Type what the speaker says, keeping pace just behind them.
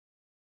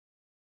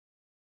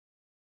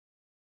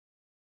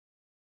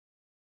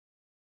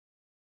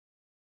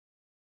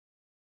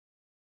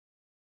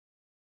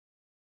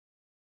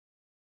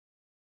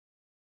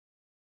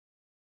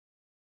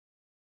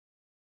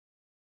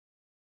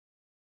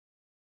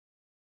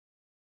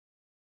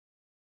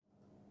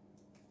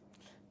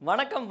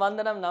வணக்கம்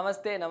வந்தனம்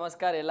நமஸ்தே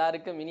நமஸ்கார்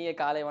எல்லாருக்கும் இனிய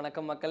காலை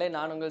வணக்கம் மக்களே.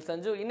 நான் உங்கள்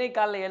சஞ்சு. இன்னைக்கு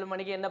காலை 7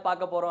 மணிக்கு என்ன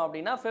பார்க்க போகிறோம்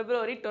அப்படின்னா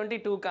February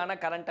 22க்கான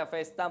கரண்ட்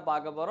அஃபேர்ஸ் தான்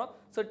பார்க்க போகிறோம்.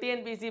 ஸோ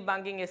TNPSC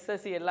பேங்கிங்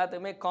SSC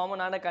எல்லாத்துக்குமே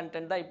காமனான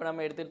கண்டென்ட் தான் இப்போ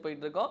நம்ம எடுத்துகிட்டு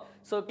போயிட்டு இருக்கோம்.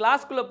 ஸோ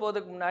கிளாஸ்க்குள்ளே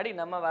போகிறதுக்கு முன்னாடி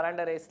நம்ம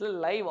வராண்டா ரேஸில்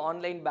லைவ்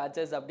ஆன்லைன்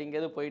பேட்சஸ்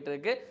அப்படிங்கிறது போயிட்டு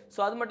இருக்கு.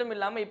 ஸோ அது மட்டும்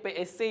இல்லாமல் இப்போ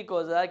SI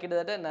கோர்ஸ் அதாவது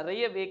கிட்டத்தட்ட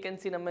நிறைய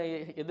வேகன்சி நம்ம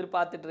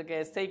எதிர்பார்த்துட்டு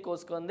இருக்க SI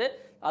கோர்ஸ்க்கு வந்து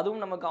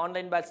அதுவும் நமக்கு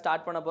ஆன்லைன் பேட்ச்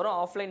ஸ்டார்ட் பண்ண போகிறோம்.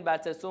 ஆஃப்லைன்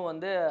பேட்சஸும்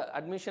வந்து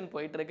அட்மிஷன்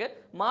போயிட்டு இருக்கு.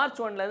 March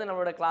 1லேருந்து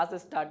நம்மளோட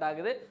கிளாஸஸ் ஸ்டார்ட்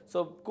ஆகுது. ஸோ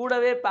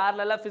கூடவே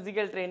பேரலாக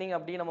ஃபிசிக்கல் ட்ரைனிங்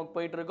அப்படின்னு நமக்கு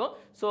போயிட்டு இருக்கோம்.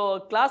 ஸோ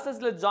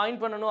கிளாஸஸில் ஜாயின்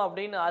பண்ணணும்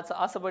அப்படின்னு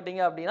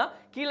ஆசைப்பட்டீங்க அப்படின்னா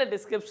கீழே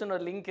டிஸ்கிரிப்ஷன்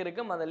ஒரு லிங்க்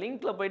இருக்கும். அந்த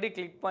லிங்க்ல போயிட்டு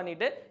கிளிக்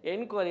பண்ணிட்டு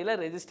என்கொயரியில்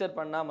ரெஜிஸ்டர்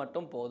பண்ணால்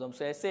மட்டும் போதும்.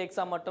 ஸோ SI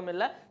எக்ஸாம் மட்டும்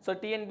இல்லை, ஸோ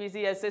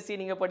TNPSC SSC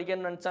நீங்கள்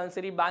படிக்கணும்னு நினச்சாலும்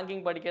சரி,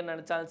 பேங்கிங் படிக்கணும்னு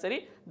நினச்சாலும் சரி,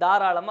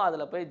 தாராளமாக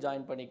அதில் போய்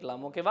ஜாயின்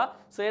பண்ணிக்கலாம். ஓகேவா?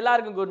 ஸோ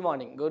எல்லாருக்கும் good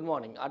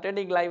morning.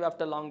 Attending live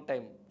after long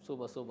time.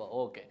 Super.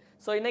 Okay,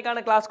 so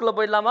இன்னைக்கான கிளாஸ்க்குள்ளே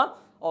போயிடலாமா?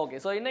 ஓகே,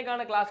 ஸோ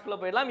இன்னைக்கான கிளாஸ்க்குள்ளே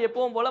போயிடலாம்.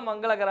 எப்பவும் போல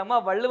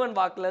மங்களகரமாக வள்ளுவன்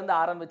வாக்குலேருந்து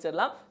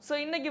ஆரம்பிச்சிடலாம். ஸோ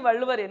இன்னைக்கு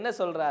வள்ளுவர் என்ன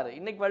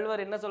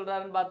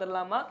சொல்கிறாருன்னு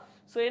பார்த்துடலாமா?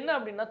 ஸோ என்ன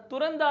அப்படின்னா,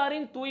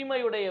 துறந்தாரின்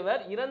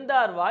தூய்மையுடையவர்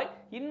இறந்தார்வாய்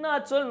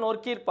இன்னாச்சொல்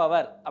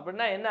நோர்க்கீர்ப்பவர்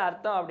அப்படின்னா என்ன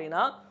அர்த்தம்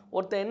அப்படின்னா,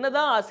 ஒருத்தர்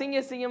என்னதான்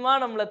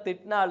அசிங்கமாக நம்மளை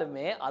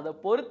திட்டினாலுமே அதை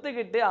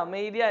பொறுத்துக்கிட்டு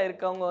அமைதியாக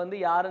இருக்கவங்க வந்து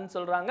யாருன்னு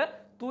சொல்கிறாங்க?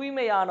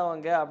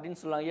 தூய்மையானவங்க அப்படின்னு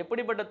சொல்லுவாங்க.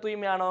 எப்படிப்பட்ட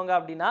தூய்மையானவங்க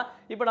அப்படின்னா,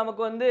 இப்போ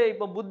நமக்கு வந்து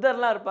இப்போ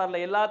புத்தர்லாம் இருப்பார்ல,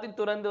 எல்லாத்தையும்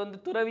துறந்து வந்து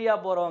துறவியாக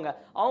போகிறவங்க,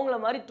 அவங்கள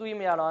மாதிரி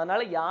தூய்மையானவங்க.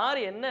 அதனால் யார்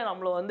என்ன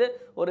நம்மளை வந்து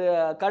ஒரு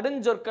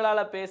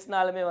கடுஞ்சொற்களால்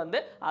பேசினாலுமே வந்து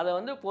அதை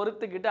வந்து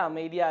பொறுத்துக்கிட்டு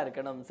அமைதியாக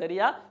இருக்கணும்.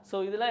 சரியா?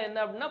 ஸோ இதெல்லாம்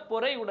என்ன அப்படின்னா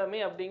பொறை உடைமை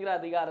அப்படிங்கிற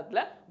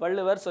அதிகாரத்தில்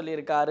வள்ளுவர்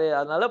சொல்லியிருக்காரு.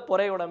 அதனால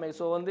பொறை உடைமை.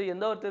 ஸோ வந்து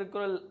எந்த ஒரு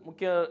திருக்குறள்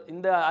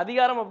இந்த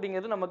அதிகாரம்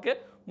அப்படிங்கிறது நமக்கு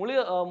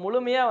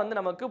முழுமையாக வந்து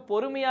நமக்கு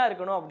பொறுமையாக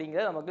இருக்கணும்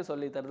அப்படிங்கிறத நமக்கு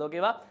சொல்லித்தருது.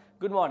 ஓகேவா?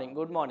 குட்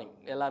மார்னிங்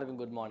எல்லாருக்கும்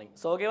குட் மார்னிங்.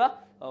 ஸோ ஓகேவா?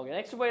 ஓகே,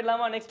 நெக்ஸ்ட்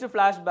போயிடலாமா? Next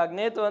flashback.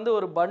 நேற்று வந்து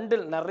ஒரு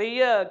பண்டில்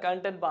நிறைய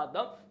கண்டென்ட்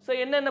பார்த்தோம். ஸோ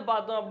என்னென்ன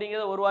பார்த்தோம்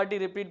அப்படிங்கிறத ஒரு வாட்டி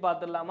ரிப்பீட்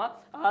பார்த்துடலாமா?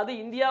 அது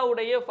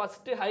இந்தியாவுடைய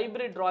ஃபர்ஸ்ட்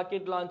ஹைபிரிட்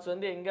ராக்கெட் லான்ச்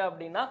வந்து எங்கே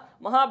அப்படின்னா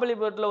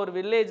மகாபலிபுரத்தில் ஒரு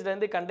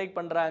வில்லேஜ்லேருந்து கண்டக்ட்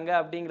பண்ணுறாங்க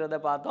அப்படிங்கிறத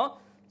பார்த்தோம்.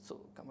 ஸோ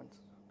கமெண்ட்ஸ்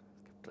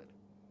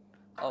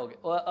ஓகே,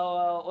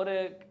 ஒரு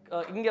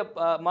இங்கே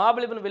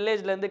மகாபலிபுரம்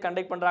வில்லேஜ்லேருந்து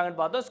கண்டக்ட் பண்ணுறாங்கன்னு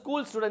பார்த்தோம்.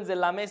 ஸ்கூல் ஸ்டூடெண்ட்ஸ்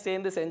எல்லாமே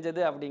சேர்ந்து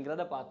செஞ்சது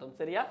அப்படிங்கிறத பார்த்தோம்.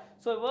 சரியா?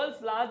 So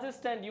world's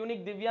largest and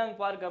unique Divyang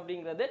park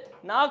அப்படிங்கிறது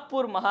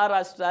நாக்பூர்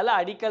மகாராஷ்டிராவில்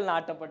அடிக்கல்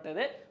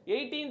நாட்டப்பட்டது.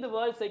 18th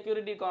வேர்ல்ட்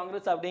செக்யூரிட்டி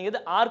காங்கிரஸ்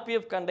அப்படிங்கிறது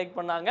RPF கண்டக்ட்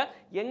பண்ணாங்க.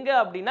 எங்கே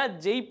அப்படின்னா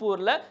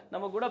ஜெய்ப்பூரில்.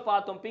 நம்ம கூட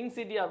பார்த்தோம் பிங்க்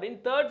சிட்டி அப்படின்னு.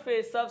 3rd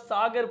phase of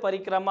Sagar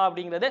Parikrama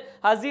அப்படிங்கிறது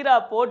ஹசீரா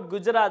போர்ட்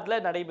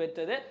குஜராத்தில்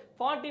நடைபெற்றது.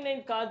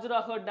 49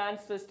 காஜுராஹோ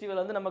டான்ஸ் ஃபெஸ்டிவல்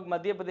வந்து நமக்கு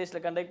மத்திய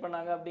பிரதேசில் கண்டக்ட்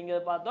பண்ணாங்க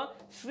அப்படிங்கிறத பார்த்தோம்.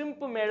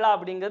 ஷ்ரிம்ப் மேளா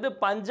அப்படிங்கிறது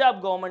பஞ்சாப்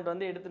கவர்மெண்ட்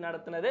வந்து எடுத்து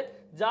நடத்தினது.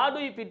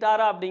 ஜாடுய்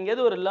பிட்டாரா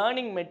அப்படிங்கிறது ஒரு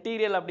லேர்னிங்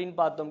மெட்டீரியல் அப்படின்னு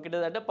பார்த்தோம்.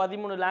 கிட்டத்தட்ட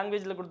 13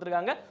 லாங்குவேஜில்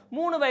கொடுத்துருக்காங்க.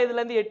 3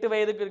 வயதுலேருந்து 8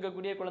 வயதுக்கு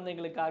இருக்கக்கூடிய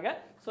குழந்தைகளுக்காக.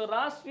 ஸோ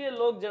ராஷ்ட்ரிய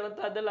லோக்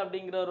ஜனதா தள்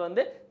அப்படிங்கிறவர்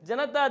வந்து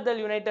ஜனதா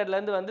தள்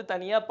யுனைடெட்லேருந்து வந்து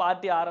தனியாக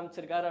பார்ட்டி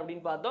ஆரம்பிச்சிருக்காரு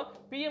அப்படின்னு பார்த்தோம்.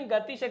 PM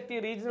கத்தி சக்தி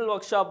ரீஜனல்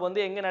ஒர்க் ஷாப்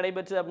வந்து எங்கே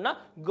நடைபெற்றது அப்படின்னா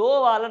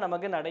கோவாவில்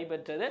நமக்கு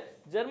நடைபெற்றது.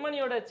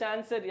 ஜெர்மனியோட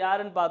சான்சலர்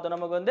யாருன்னு பார்த்தோம்.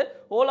 நமக்கு வந்து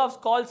ஓலாஃப்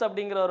ஸ்கால்ஸ்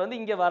அப்படிங்கிறவர் வந்து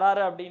இங்கே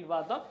வராரு அப்படின்னு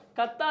பார்த்தோம்.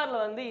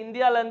 கத்தாரில் வந்து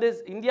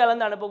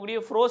இந்தியாவிலேருந்து அனுப்பக்கூடிய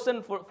ஃப்ரோசன்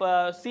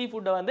சீ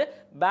ஃபுட்டை வந்து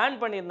பேன்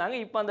பண்ணியிருந்தாங்க.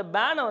 இப்போ அந்த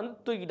பேனை வந்து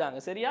தூக்கிட்டாங்க.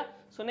 சரியா?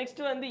 ஸோ நெக்ஸ்ட்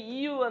வந்து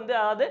EU வந்து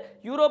அதாவது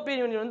யூரோப்பியன்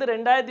யூனியன் வந்து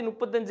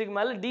 2035க்கு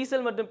மேலே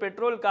டீசல் மற்றும்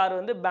பெட்ரோல் கார்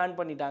வந்து பேன்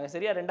பண்ணிட்டாங்க.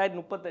 சரியா?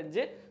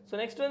 2035. ஸோ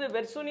நெக்ஸ்ட் வந்து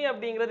வெர்சுனி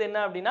அப்படிங்கிறது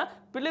என்ன அப்படின்னா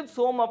பிலிப்ஸ்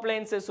ஹோம்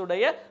அப்ளையன்சஸ்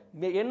உடைய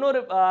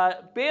இன்னொரு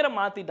பேரை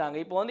மாற்றிட்டாங்க.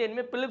 இப்போ வந்து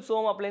இனிமேல் பிலிப்ஸ்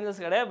ஹோம்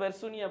அப்ளையன்சஸ் கிடையாது,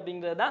 வெர்சுனி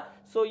அப்படிங்கிறது தான்.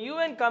 So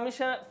UN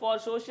commission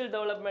for social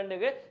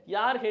டெவலப்மெண்ட்டுக்கு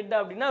யார் ஹெட்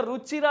அப்படின்னா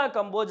ருச்சிரா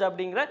கம்போஜ்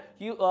அப்படிங்கிற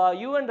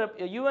UN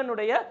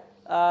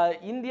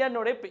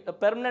இந்தியானுடைய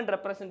பெர்மனன்ட்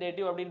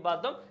ரெப்ரசன்டேட்டிவ் அப்படின்னு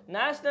பார்த்தோம்.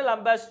 National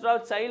ambassador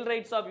of child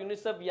rights of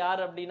UNICEF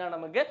யார் அப்படின்னா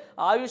நமக்கு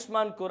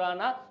Ayushman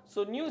Khurana.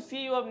 So new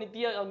CEO of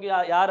Nithya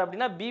யார்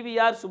அப்படின்னா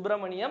BVR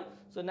Subramaniam.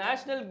 So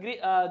national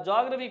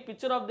geographic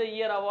picture of the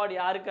year award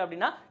யாருக்கு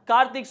அப்படின்னா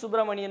Karthik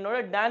சுப்பிரமணியனோட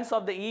dance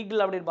of the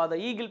eagle அப்படின்னு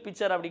பார்த்தோம். ஈகிள்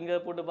பிக்சர்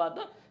அப்படிங்கிறத போட்டு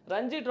பார்த்தோம்.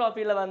 ரஞ்சி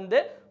டிராஃபியில் வந்து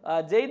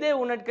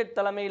ஜெய்தேவ் உனட்கட்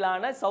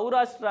தலைமையிலான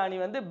சௌராஷ்டிரா அணி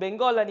வந்து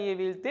பெங்கால் அணியை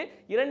வீழ்த்தி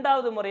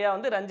 2வது முறையாக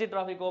வந்து ரஞ்சி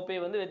டிராஃபி கோப்பையை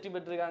வந்து வெற்றி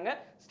பெற்றிருக்காங்க.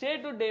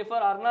 State day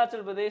for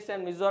Arunachal Pradesh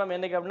and Mizoram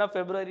என்னைக்கு அப்படின்னா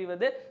February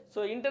வந்து. ஸோ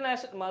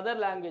இன்டர்நேஷனல்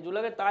மதர் லாங்குவேஜ்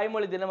உலக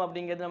தாய்மொழி தினம்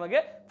அப்படிங்கிறது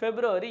நமக்கு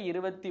February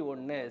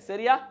 21.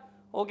 சரியா?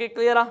 ஓகே,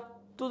 கிளியரா?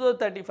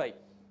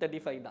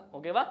 2035 தான்.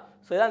 ஓகேவா?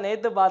 ஸோ இதான்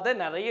நேற்று பார்த்து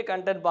நிறைய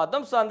கண்டென்ட்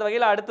பார்த்தோம். ஸோ அந்த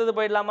வகையில் அடுத்தது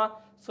போயிடலாமா?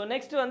 ஸோ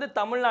நெக்ஸ்ட் வந்து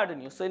தமிழ்நாடு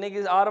நியூஸ். ஸோ இன்றைக்கி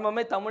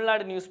ஆரம்பமே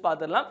தமிழ்நாடு நியூஸ்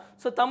பார்த்துடலாம்.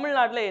 ஸோ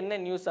தமிழ்நாட்டில் என்ன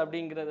நியூஸ்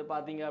அப்படிங்கிறது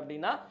பார்த்தீங்க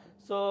அப்படின்னா,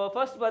 ஸோ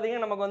ஃபர்ஸ்ட்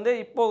பார்த்தீங்கன்னா நமக்கு வந்து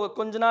இப்போது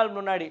கொஞ்ச நாள்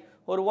முன்னாடி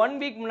ஒரு 1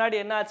 வீக் முன்னாடி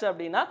என்ன ஆச்சு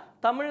அப்படின்னா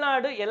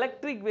Tamil Nadu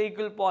electric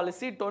vehicle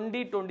policy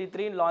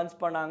 2023 launch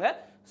பண்ணாங்க.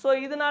 ஸோ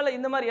இதனால்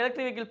இந்த மாதிரி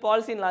எலக்ட்ரிக் வெஹிக்கிள்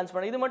பாலிசின்னு லான்ச்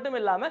பண்ண. இது மட்டும்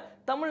இல்லாமல்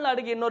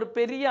தமிழ்நாடுக்கு இன்னொரு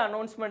பெரிய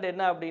அனௌன்ஸ்மெண்ட்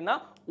என்ன அப்படின்னா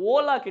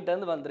ஓலா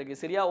கிட்டேருந்து வந்திருக்கு.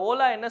 சரியா?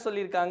 ஓலா என்ன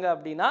சொல்லியிருக்காங்க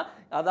அப்படின்னா,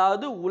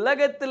 அதாவது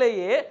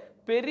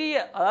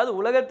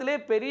உலகத்திலே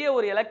பெரிய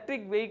ஒரு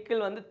எலக்ட்ரிக்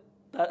வெஹிக்கிள் வந்து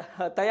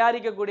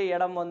தயாரிக்கக்கூடிய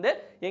இடம் வந்து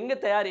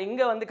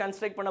எங்கே வந்து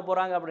கன்ஸ்ட்ரக்ட் பண்ண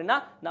போகிறாங்க அப்படின்னா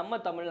நம்ம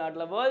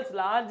தமிழ்நாட்டில். World's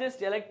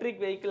largest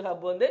electric vehicle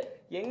hub வந்து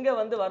எங்கே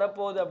வந்து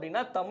வரப்போகுது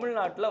அப்படின்னா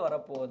தமிழ்நாட்டில்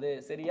வரப்போகுது.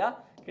 சரியா?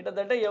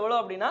 கிட்டத்தட்ட எவ்வளோ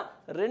அப்படின்னா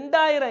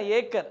 2000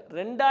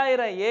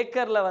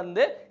 ஏக்கரில்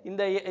வந்து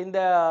இந்த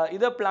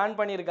இதை பிளான்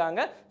பண்ணியிருக்காங்க.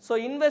 ஸோ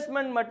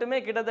இன்வெஸ்ட்மெண்ட் மட்டுமே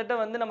கிட்டத்தட்ட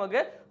வந்து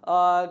நமக்கு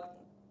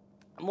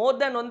மோர்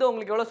தென் வந்து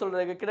உங்களுக்கு எவ்வளோ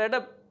சொல்கிறது, கிட்டத்தட்ட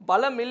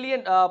பல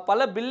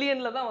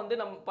பில்லியனில் தான் வந்து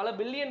பல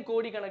பில்லியன்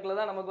கோடி கணக்கில்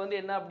தான் நமக்கு வந்து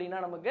என்ன அப்படின்னா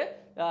நமக்கு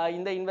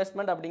இந்த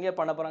இன்வெஸ்ட்மெண்ட் அப்படிங்கிற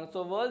பண்ண போகிறாங்க.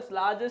 So world's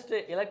largest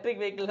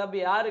electric vehicle hub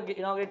யாருக்கு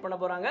இனாகிரேட் பண்ண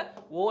போகிறாங்க?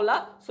 ஓலா.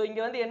 ஸோ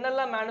இங்கே வந்து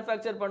என்னெல்லாம்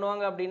மேனுஃபேக்சர்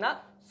பண்ணுவாங்க அப்படின்னா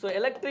so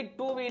electric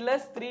 2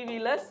 wheelers 3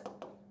 wheelers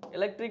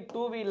electric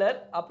 2 wheeler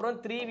அப்புறம்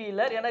 3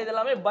 வீலர், ஏன்னா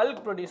இதெல்லாமே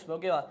பல்க் ப்ரொடியூஸ்.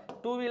 ஓகேவா?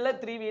 2 வீலர்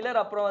 3 வீலர்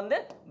அப்புறம் வந்து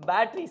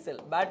பேட்டரி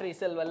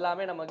செல்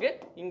எல்லாமே நமக்கு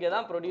இங்கே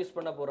தான் ப்ரொடியூஸ்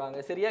பண்ண போகிறாங்க.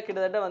 சரியா?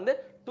 கிட்டத்தட்ட வந்து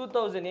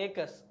 2000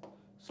 ஏக்கர்ஸ்.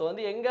 ஸோ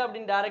வந்து எங்கே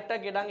அப்படின்னு டேரெக்டாக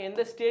கேட்டாங்க,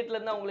 எந்த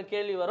ஸ்டேட்லேருந்து உங்களுக்கு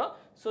கேள்வி வரும்.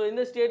 ஸோ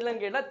இந்த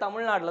ஸ்டேட்லன்னு கேட்டால்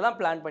தமிழ்நாட்டில் தான்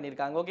பிளான்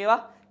பண்ணியிருக்காங்க. ஓகேவா?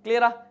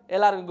 கிளியரா?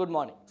 எல்லாருக்கும் குட்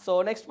மார்னிங். ஸோ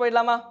நெக்ஸ்ட்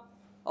போயிடலாமா?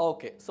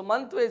 Okay. So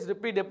month wise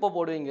repeat எப்போ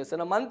போடுவீங்க? ஸோ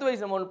நான் மந்த்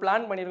வைஸ் நம்ம ஒன்று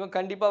பிளான் பண்ணியிருக்கோம்,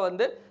 கண்டிப்பாக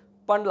வந்து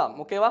பண்ணலாம்.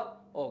 ஓகேவா?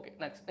 ஓகே.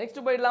 நெக்ஸ்ட்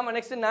போயிடலாமா?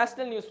 நெக்ஸ்ட்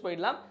நேஷனல் நியூஸ்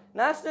போயிடலாம்.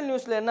 நேஷனல்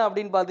நியூஸில் என்ன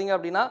அப்படின்னு பார்த்தீங்க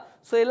அப்படின்னா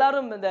ஸோ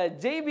எல்லாரும் இந்த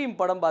ஜெய்பீம்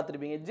படம்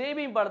பார்த்துருப்பீங்க.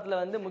 ஜெய்பீம்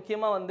படத்தில் வந்து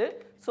முக்கியமாக வந்து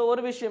ஸோ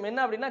ஒரு விஷயம் என்ன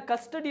அப்படின்னா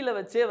கஸ்டடியில்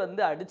வச்சே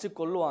வந்து அடித்து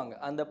கொல்லுவாங்க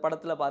அந்த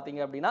படத்தில்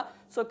பார்த்தீங்க அப்படின்னா.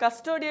 ஸோ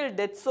கஸ்டோடியல்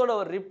டெத்ஸோட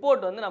ஒரு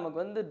ரிப்போர்ட் வந்து நமக்கு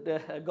வந்து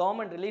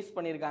கவர்மெண்ட் ரிலீஸ்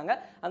பண்ணியிருக்காங்க.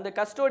 அந்த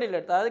கஸ்டோடியல்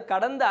டெத், அதாவது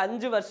கடந்த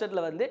 5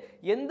 வருஷத்தில் வந்து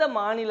எந்த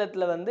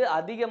மாநிலத்தில் வந்து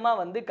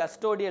அதிகமாக வந்து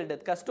கஸ்டோடியல்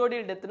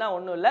டெத்னா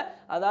ஒன்றும் இல்லை,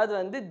 அதாவது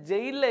வந்து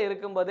ஜெயிலில்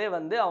இருக்கும்போதே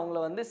வந்து அவங்கள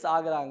வந்து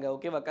சாகுறாங்க.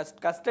 ஓகேவா?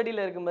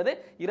 கஸ்டடியில் இருக்கும்போது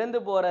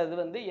இறந்து போகிறது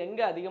வந்து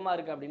எங்கே அதிகமாக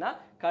இருக்குது அப்படின்னா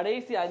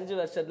கடைசி 5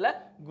 வருஷத்தில்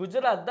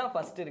குஜராத் தான்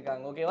ஃபர்ஸ்ட்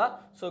இருக்காங்க. ஓகேவா?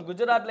 ஸோ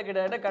குஜராத்தில்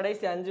கிட்டத்தட்ட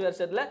கடைசி 5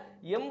 வருஷத்தில்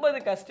 80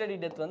 கஸ்டடி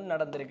டெத் வந்து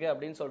நடந்திருக்கு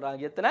அப்படின்னு சொல்கிறாங்க.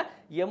 எத்தனை?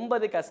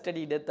 80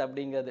 கஸ்டடி டெத்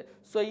அப்படிங்கிறது.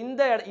 ஸோ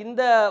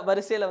இந்த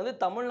வரிசையில் வந்து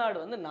தமிழ்நாடு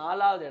வந்து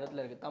 4வது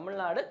இடத்துல இருக்குது.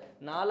 தமிழ்நாடு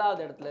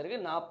 4வது இடத்துல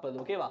இருக்குது, 40.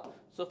 ஓகேவா?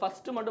 ஸோ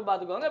ஃபஸ்ட்டு மட்டும்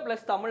பார்த்துக்கோங்க.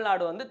 ப்ளஸ்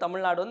தமிழ்நாடு வந்து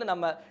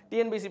நம்ம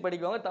டிஎன்பிசி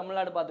படிக்குவாங்க,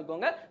 தமிழ்நாடு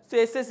பார்த்துக்கோங்க. ஸோ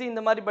எஸ்எஸ்சி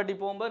இந்த மாதிரி படி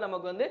போகும்போது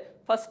நமக்கு வந்து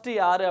ஃபஸ்ட்டு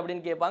யார்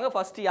அப்படின்னு கேட்பாங்க.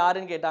 ஃபஸ்ட்டு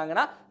யாருன்னு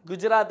கேட்டாங்கன்னா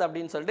குஜராத்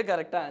அப்படின்னு சொல்லிட்டு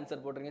கரெக்டாக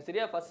ஆன்சர் போட்டுருங்க.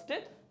 சரியா? ஃபஸ்ட்டு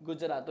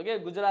குஜராத். ஓகே.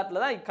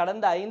 குஜராத்தில் தான்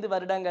கடந்த 5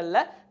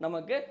 வருடங்களில்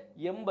நமக்கு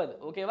 80.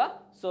 ஓகேவா?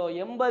 ஸோ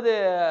 80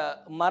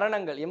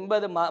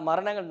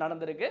 மரணங்கள்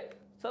நடந்திருக்கு.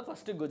 So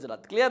first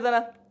Gujarat. கிளியர்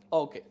தானே?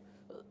 ஓகே.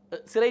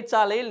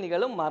 சிறைச்சாலையில்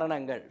நிகழும்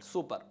மரணங்கள்.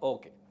 சூப்பர்.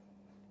 ஓகே.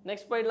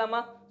 நெக்ஸ்ட் போயிடலாமா?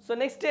 ஸோ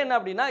நெக்ஸ்ட் என்ன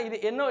அப்படின்னா இது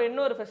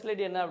இன்னொரு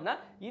ஃபெசிலிட்டி என்ன அப்படின்னா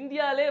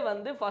இந்தியாவிலே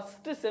வந்து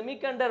ஃபஸ்ட்டு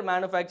செமிகண்டர்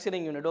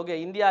மேனுஃபேக்சரிங் யூனிட். ஓகே.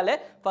 இந்தியாவிலே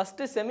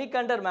ஃபஸ்ட்டு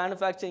செமிகண்டர்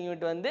மேனுஃபேக்சரிங்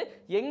யூனிட் வந்து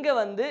எங்கே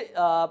வந்து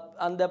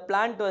அந்த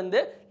பிளான்ட்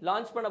வந்து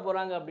லான்ச் பண்ண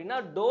போகிறாங்க அப்படின்னா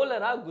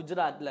டோலரா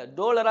குஜராத்தில்.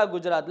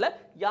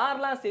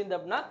 யாரெல்லாம் சேர்ந்து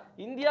அப்படின்னா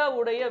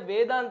இந்தியாவுடைய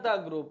வேதாந்தா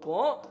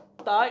குரூப்பும்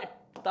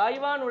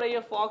தாய்வானுடைய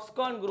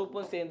ஃபாக்ஸ்கான்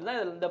குரூப்பும் சேர்ந்து தான்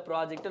இந்த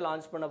ப்ராஜெக்ட்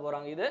லான்ச் பண்ண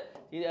போகிறாங்க. இது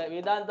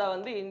வேதாந்தா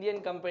வந்து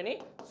இந்தியன் கம்பெனி,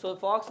 ஸோ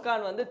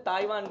ஃபாக்ஸ்கான் வந்து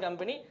தாய்வான்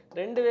கம்பெனி,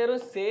 2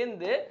 பேரும்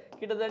சேர்ந்து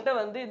கிட்டத்தட்ட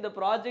வந்து இந்த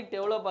ப்ராஜெக்ட்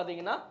எவ்வளோ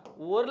பார்த்தீங்கன்னா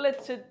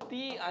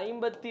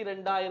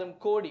 1,52,000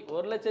 கோடி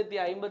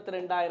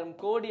 1,52,000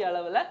 கோடி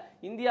அளவில்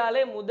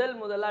இந்தியாவிலே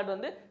முதலாட்டு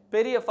வந்து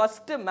பெரிய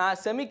ஃபஸ்ட்டு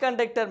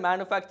செமிகண்டக்டர்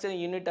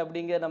மேனுஃபேக்சரிங் யூனிட்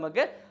அப்படிங்கிற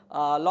நமக்கு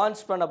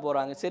லான்ச் பண்ண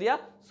போகிறாங்க. சரியா?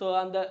 ஸோ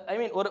அந்த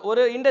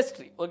ஒரு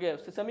industry. Okay.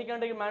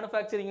 Semiconductor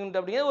manufacturing unit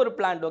அப்படிங்கிறது ஒரு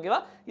பிளான்ட். ஓகேவா?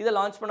 இதை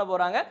லான்ச் பண்ண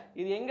போகிறாங்க.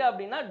 இது எங்கே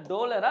அப்படின்னா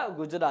டோலரா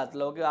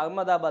குஜராத்தில். ஓகே.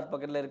 அகமதாபாத்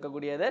பக்கத்தில்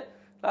இருக்கக்கூடியது.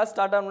 கிளாஸ்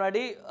ஸ்டார்ட் ஆக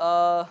முன்னாடி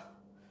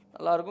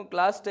நல்லாயிருக்கும்.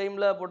 கிளாஸ்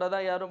டைமில் போட்டால்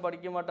தான் யாரும்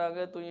படிக்க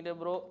மாட்டாங்க, தூங்கிட்டே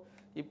ப்ரோ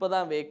இப்போ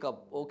தான்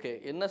வேக்கப். ஓகே.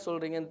 என்ன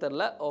சொல்கிறீங்கன்னு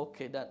தெரில.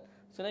 Okay, ton.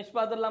 ஸோ நெக்ஸ்ட்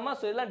பார்த்துடலாமா?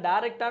 ஸோ இதெல்லாம்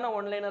டேரெக்டான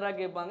ஒன்லைனராக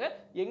கேட்பாங்க.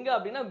 எங்கே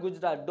அப்படின்னா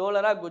குஜராத்,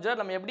 டோலரா குஜராத்.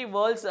 நம்ம எப்படி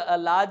வேர்ல்ட்ஸ்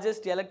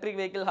லார்ஜஸ்ட் எலக்ட்ரிக்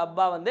வெஹிக்கிள்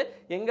ஹப்பாக வந்து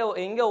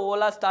எங்கே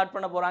ஓலா ஸ்டார்ட்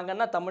பண்ண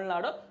போகிறாங்கன்னா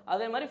தமிழ்நாடு.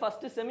 அதே மாதிரி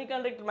ஃபஸ்ட்டு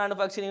செமிகண்டக்டர்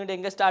மேனுஃபேக்சரிங் யூனிட்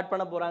எங்கே ஸ்டார்ட்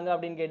பண்ண போகிறாங்க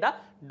அப்படின்னு கேட்டால்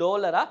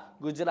டோலரா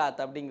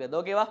குஜராத் அப்படிங்கிறது.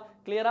 ஓகேவா?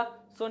 கிளியரா?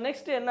 ஸோ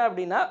நெக்ஸ்ட் என்ன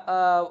அப்படின்னா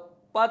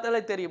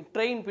பார்த்தாலே தெரியும்,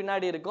 ட்ரெயின்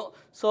பின்னாடி இருக்கும்.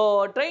 ஸோ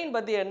ட்ரெயின்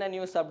பற்றி என்ன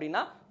நியூஸ்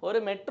அப்படின்னா ஒரு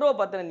மெட்ரோ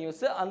பற்றின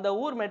நியூஸு. அந்த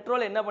ஊர்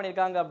மெட்ரோவில் என்ன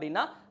பண்ணியிருக்காங்க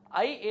அப்படின்னா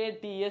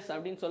IATS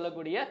அப்படின்னு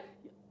சொல்லக்கூடிய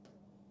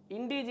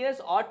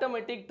indigenous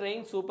automatic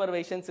train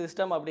supervision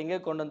system அப்படிங்க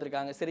கொண்டு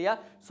வந்திருக்காங்க. சரியா?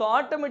 ஸோ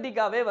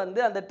ஆட்டோமேட்டிக்காகவே வந்து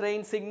அந்த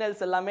ட்ரெயின்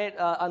சிக்னல்ஸ் எல்லாமே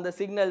அந்த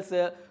சிக்னல்ஸு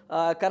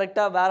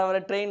கரெக்டாக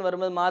வேறு ட்ரெயின்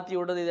வரும்போது மாற்றி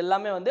விடுறது, இது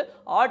எல்லாமே வந்து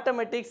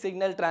ஆட்டோமேட்டிக்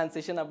சிக்னல்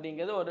டிரான்சிஷன்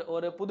அப்படிங்கிறது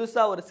ஒரு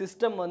புதுசாக ஒரு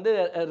சிஸ்டம் வந்து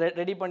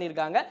ரெடி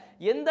பண்ணியிருக்காங்க.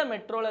 எந்த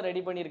மெட்ரோவில்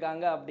ரெடி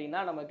பண்ணியிருக்காங்க அப்படின்னா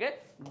நமக்கு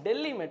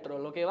டெல்லி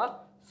மெட்ரோவில். ஓகேவா?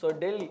 ஸோ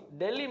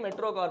டெல்லி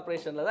மெட்ரோ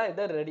கார்பரேஷனில் தான்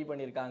இதை ரெடி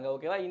பண்ணியிருக்காங்க.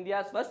 ஓகேவா?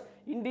 India's first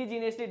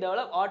indigenously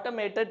develop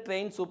automated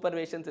train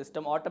சூப்பர்வேஷன்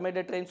system.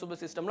 Automated train super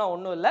சிஸ்டம்னா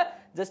ஒன்றும் இல்லை,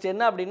 ஜஸ்ட்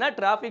என்ன அப்படின்னா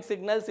டிராஃபிக்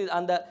சிக்னல்ஸ்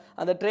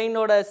அந்த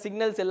ட்ரெயினோட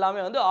சிக்னல்ஸ்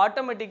எல்லாமே வந்து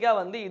ஆட்டோமேட்டிக்காக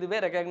வந்து இதுவே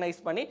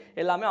ரெகக்னைஸ் பண்ணி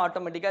எல்லாமே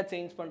ஆட்டோமேட்டிக்காக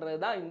சேஞ்ச் பண்ணுறது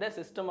தான் இந்த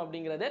சிஸ்டம்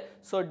அப்படிங்கிறது.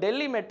 ஸோ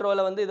டெல்லி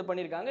மெட்ரோவில் வந்து இது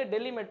பண்ணியிருக்காங்க.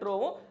 Delhi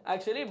மெட்ரோவும்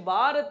actually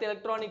Bharat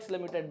electronics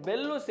limited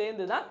பெல்லும்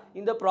சேர்ந்து தான்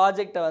இந்த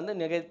ப்ராஜெக்டை வந்து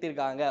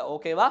நிகழ்த்தியிருக்காங்க.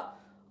 ஓகேவா?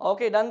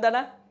 ஓகே, டன்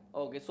தானே?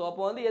 ஓகே ஸோ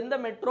அப்போ வந்து எந்த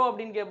மெட்ரோ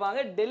அப்படின்னு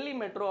கேட்பாங்க டெல்லி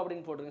மெட்ரோ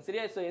அப்படின்னு போட்டுருங்க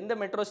சரியா ஸோ எந்த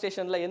மெட்ரோ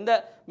ஸ்டேஷனில் எந்த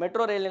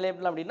மெட்ரோ ரயில்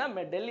நிலையம் அப்படின்னா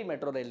டெல்லி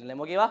மெட்ரோ ரயில்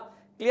நிலையம் ஓகேவா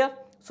clear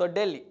so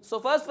Delhi so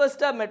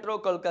ஃபர்ஸ்ட்டாக metro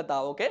Kolkata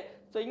okay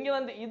so இங்கே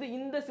வந்து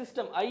இந்த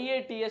சிஸ்டம்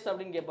IATS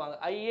அப்படின்னு கேட்பாங்க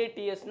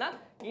IATSனா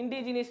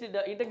indigenous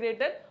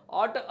integrated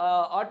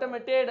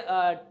automated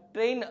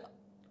train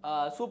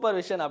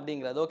supervision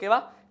அப்படிங்கிறது ஓகேவா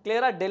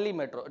கிளியராக Delhi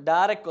metro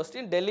direct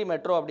question Delhi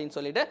metro அப்படின்னு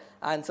சொல்லிட்டு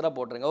ஆன்சராக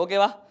போட்டுருங்க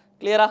ஓகேவா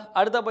கிளியரா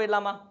அடுத்த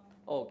போயிடலாமா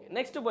ஓகே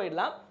நெக்ஸ்ட்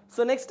போயிடலாம்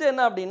ஸோ நெக்ஸ்ட்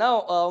என்ன அப்படின்னா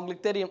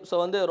உங்களுக்கு தெரியும் ஸோ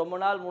வந்து ரொம்ப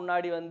நாள்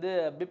முன்னாடி வந்து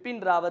பிபின்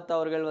ராவத்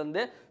அவர்கள்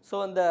வந்து ஸோ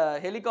அந்த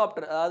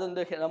ஹெலிகாப்டர் அதாவது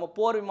வந்து நம்ம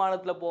போர்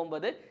விமானத்தில்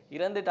போகும்போது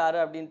இறந்துட்டாரு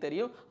அப்படின்னு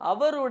தெரியும்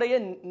அவருடைய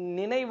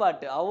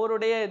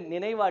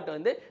நினைவாட்டு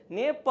வந்து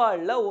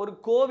நேபாளில் ஒரு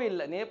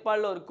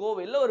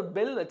கோவிலில் ஒரு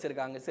பெல்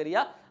வச்சுருக்காங்க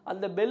சரியா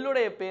அந்த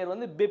பெல்லுடைய பேர்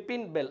வந்து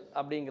பிபின் பெல்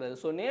அப்படிங்கிறது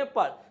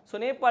ஸோ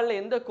நேபாளில்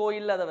எந்த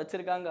கோயிலில் அதை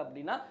வச்சுருக்காங்க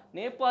அப்படின்னா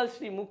நேபாள்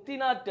ஸ்ரீ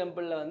முக்திநாத்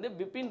டெம்பிளில் வந்து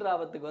பிபின்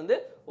ராவத்துக்கு வந்து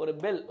ஒரு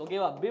பெல்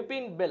ஓகேவா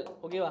பிபின் பெல்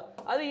ஓகேவா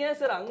அது ஏன்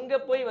சார் அங்கே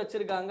போய்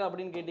வச்சுருக்காங்க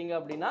அப்படின்னு கேட்டிங்க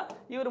அப்படின்னா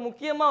இவர்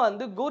முக்கியமாக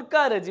வந்து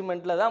கூர்கா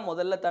ரெஜிமெண்ட்டில் தான்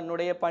முதல்ல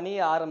தன்னுடைய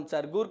பணியை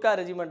ஆரம்பித்தார் கூர்கா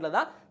ரெஜிமெண்ட்டில்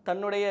தான்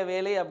தன்னுடைய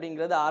வேலை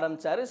அப்படிங்கிறது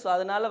ஆரம்பித்தார் ஸோ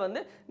அதனால் வந்து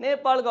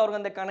நேபாளுக்கு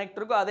அவருக்கு அந்த கனெக்ட்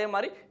இருக்கும் அதே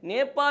மாதிரி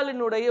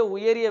நேபாளினுடைய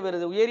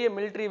உயரிய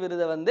மிலிட்ரி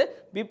விருதை வந்து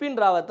பிபின்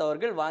ராவத்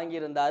அவர்கள்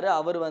வாங்கியிருந்தார்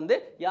அவர் வந்து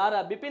யார்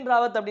பிபின்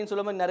ராவத் அப்படின்னு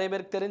சொல்லும்போது நிறைய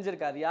பேருக்கு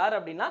தெரிஞ்சிருக்காரு யார்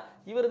அப்படின்னா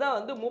இவர் தான்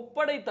வந்து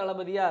முப்படை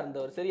தளபதியாக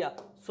இருந்தவர் சரியா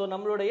ஸோ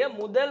நம்மளுடைய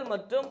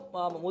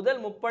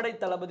முதல் முப்படை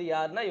தளபதி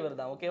யாருன்னா இவர்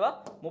தான் ஓகேவா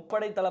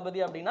முப்படை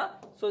தளபதி அப்படின்னா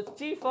so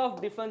chief of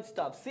defence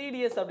staff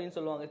CDS அப்படின்னு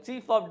சொல்லுவாங்க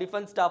சீஃப் ஆஃப்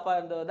டிஃபென்ஸ் ஸ்டாஃபாக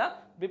இருந்தவர் தான்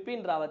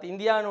பிபின் ராவத்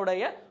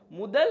இந்தியாவுடைய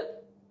முதல்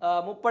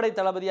முப்படை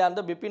தளபதியாக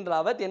இருந்த பிபின்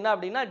ராவத் என்ன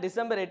அப்படின்னா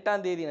டிசம்பர்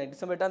 8ஆம்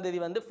தேதி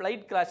வந்து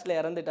ஃப்ளைட் கிராஷில்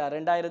இறந்துட்டார்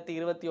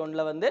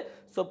 2021 வந்து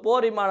ஸோ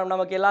போர் விமானம்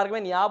நமக்கு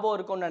எல்லாருக்குமே ஞாபகம்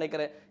இருக்கும்னு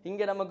நினைக்கிறேன்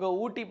இங்கே நமக்கு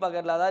ஊட்டி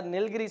பக்கத்தில் அதாவது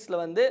நெல்கிரிஸில்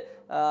வந்து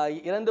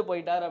இறந்து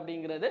போயிட்டார்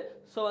அப்படிங்கிறது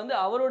ஸோ வந்து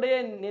அவருடைய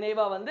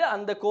நினைவாக வந்து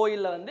அந்த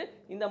கோயிலில் வந்து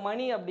இந்த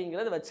மணி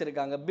அப்படிங்கிறது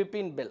வச்சுருக்காங்க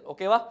பிபின் பெல்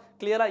ஓகேவா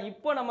கிளியராக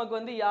இப்போ நமக்கு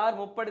வந்து யார்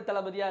முப்படை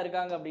தளபதியாக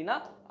இருக்காங்க அப்படின்னா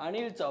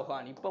அனில்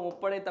சௌஹான் இப்போ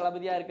முப்படை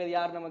தளபதியாக இருக்கிறது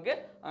யார் நமக்கு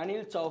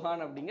அனில்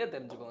சௌஹான் அப்படிங்கிறத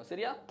தெரிஞ்சுக்கோங்க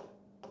சரியா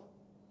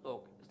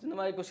ஓகே இந்த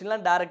மாதிரி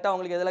கொஸ்டின்லாம் டேரெக்டாக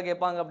உங்களுக்கு எதில்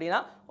கேட்பாங்க அப்படின்னா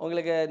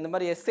உங்களுக்கு இந்த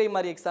மாதிரி எஸ்ஐ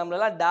மாதிரி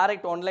எக்ஸாம்லலாம்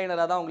டேரெக்ட்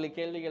ஆன்லைனராக தான் உங்களுக்கு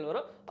கேள்விகள்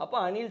வரும் அப்போ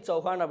அனில்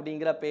சௌஹான்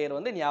அப்படிங்கிற பேர்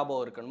வந்து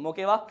ஞாபகம் இருக்கணும்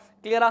ஓகேவா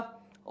கிளியரா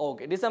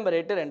okay December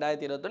 8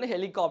 2021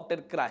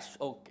 helicopter crash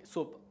okay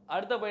super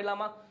அடுத்த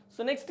போயிடலாமா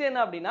ஸோ நெக்ஸ்ட் என்ன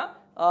அப்படின்னா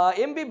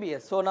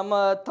MBBS ஸோ நம்ம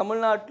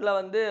தமிழ்நாட்டில்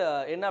வந்து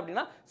என்ன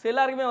அப்படின்னா ஸோ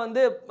எல்லாருக்குமே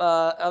வந்து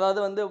அதாவது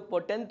வந்து இப்போ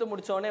 10th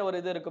முடித்தோடனே ஒரு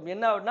இது இருக்கும்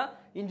என்ன அப்படின்னா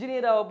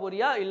இன்ஜினியர் ஆக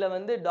போறியா இல்லை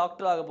வந்து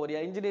டாக்டர் ஆக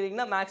போறியா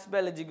இன்ஜினியரிங்னா maths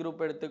biology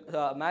group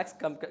maths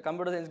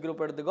computer science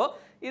group எடுத்துக்கோ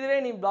இதுவே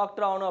நீ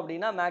டாக்டர் ஆகணும்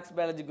அப்படின்னா மேக்ஸ்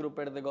பயாலஜி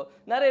குரூப் எடுத்துக்கோ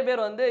நிறைய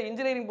பேர் வந்து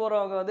இன்ஜினியரிங்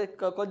போகிறவங்க வந்து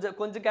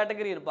கொஞ்சம்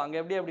கேட்டகரி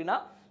இருப்பாங்க எப்படி அப்படின்னா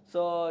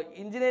ஸோ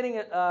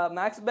இன்ஜினியரிங்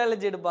மேக்ஸ்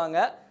பயாலஜி எடுப்பாங்க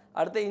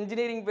அடுத்து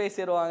இன்ஜினியரிங் போய்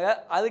சேருவாங்க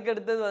அதுக்கு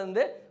அடுத்தது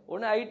வந்து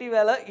ஒன்று ஐடி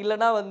வேலை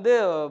இல்லைனா வந்து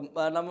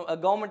நம்ம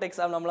கவர்மெண்ட்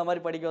எக்ஸாம் நம்மள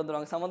மாதிரி படிக்க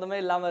வந்துடுவாங்க சம்மந்தமே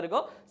இல்லாமல்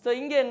இருக்கும் ஸோ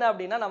இங்கே என்ன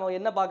அப்படின்னா நம்ம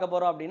என்ன பார்க்க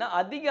போகிறோம் அப்படின்னா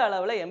அதிக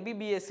அளவில்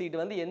MBBS சீட்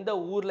வந்து எந்த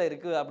ஊரில்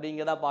இருக்குது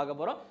அப்படிங்கிறத பார்க்க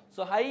போகிறோம்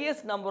so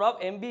highest number of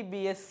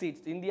MBBS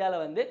seeds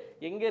இந்தியாவில் வந்து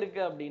எங்கே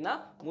இருக்குது அப்படின்னா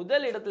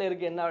முதல் இடத்துல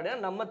இருக்குது என்ன அப்படின்னா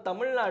நம்ம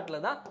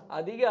தமிழ்நாட்டில் தான்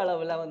அதிக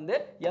அளவில் வந்து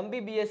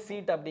MBBS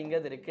சீட்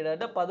அப்படிங்கிறது இருக்குது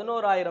கிட்டத்தட்ட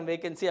 11,000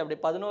 வேகன்சி அப்படி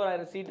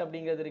 11,000 சீட்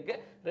அப்படிங்கிறது இருக்குது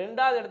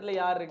ரெண்டாவது இடத்துல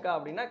யார் இருக்கா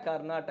அப்படின்னா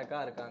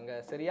கர்நாடகா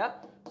இருக்காங்க சரியா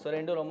ஸோ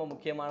ரெண்டும் ரொம்ப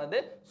முக்கியமானது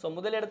ஸோ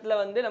முதல் இடத்துல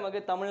வந்து நமக்கு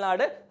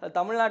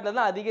தமிழ்நாட்டில்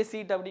தான் அதிக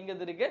சீட்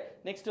அப்படிங்கிறது இருக்குது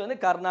நெக்ஸ்ட் வந்து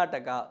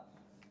கர்நாடகா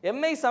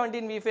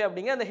MI-17 V5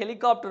 அப்படிங்கிற அந்த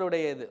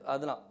ஹெலிகாப்டருடைய இது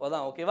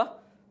அதான் ஓகேவா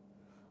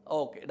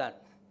ஓகே டன்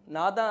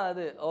நான் தான்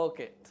அது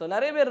ஓகே ஸோ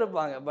நிறைய பேர்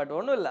இருப்பாங்க பட்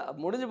ஒன்றும் இல்லை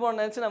முடிஞ்சு போன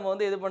நினச்சி நம்ம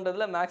வந்து இது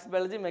பண்ணுறதுல maths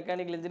biology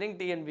mechanical engineering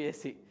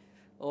TNPSC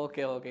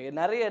okay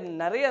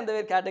நிறைய அந்த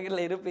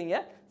கேட்டகரியில் இருப்பீங்க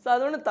ஸோ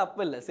அது ஒன்றும்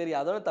தப்பு இல்லை சரி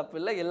அது ஒன்றும் தப்பு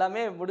இல்லை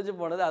எல்லாமே முடிஞ்சு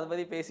போனது அதை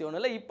பற்றி பேசி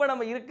ஒன்றும் இல்லை இப்போ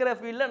நம்ம இருக்கிற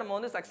ஃபீல்டில் நம்ம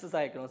வந்து சக்ஸஸ்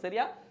ஆகிக்கணும்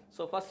சரியா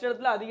ஸோ ஃபஸ்ட்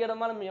இடத்துல அதிக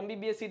இடமா நம்ம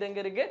MBBS சீட்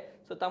எங்கே இருக்குது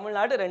ஸோ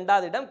தமிழ்நாடு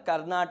ரெண்டாவது இடம்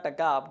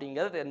கர்நாடகா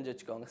அப்படிங்கிறத தெரிஞ்சு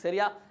வச்சுக்கோங்க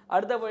சரியா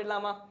அடுத்த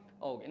போயிடலாமா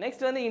ஓகே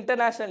நெக்ஸ்ட் வந்து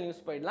இன்டர்நேஷ்னல்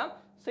நியூஸ் போயிடலாம்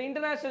ஸோ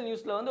இன்டர்நேஷ்னல்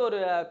நியூஸில் வந்து ஒரு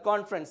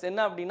கான்ஃபரன்ஸ்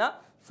என்ன அப்படின்னா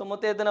ஸோ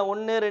மொத்தம் எத்தனை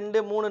 1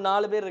 2 3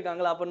 4 பேர்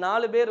இருக்காங்களா அப்போ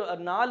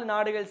 4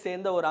 நாடுகள்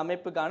சேர்ந்த ஒரு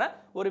அமைப்புக்கான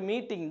ஒரு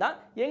மீட்டிங் தான்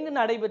எங்கே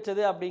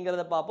நடைபெற்றது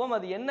அப்படிங்கிறத பார்ப்போம்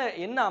அது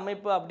என்ன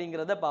அமைப்பு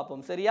அப்படிங்கிறத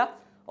பார்ப்போம் சரியா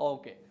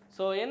ஓகே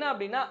ஸோ என்ன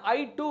அப்படின்னா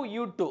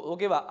I2U2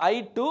 ஓகேவா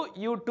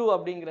I2U2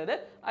 அப்படிங்கிறது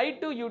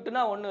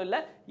I2U2னா ஒன்றும் இல்லை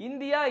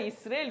இந்தியா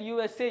இஸ்ரேல்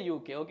USA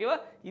UK ஓகேவா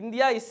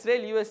India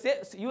Israel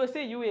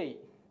USA UAE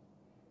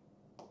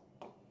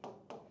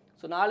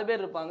so 4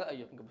 பேர் இருப்பாங்க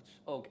ஐயோ இங்கே போச்சு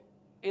ஓகே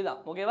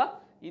இதுதான் ஓகேவா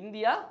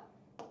இந்தியா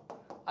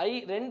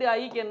ரெண்டு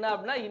ஐக்கு என்ன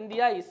அப்படின்னா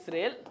இந்தியா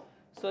இஸ்ரேல்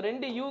ஸோ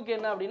 2 யூக்கு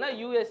என்ன அப்படின்னா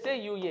USA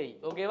UAE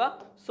ஓகேவா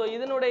ஸோ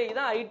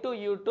இதான்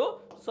I2U2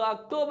 ஸோ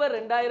அக்டோபர்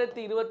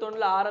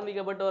 2021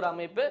 ஆரம்பிக்கப்பட்ட ஒரு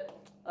அமைப்பு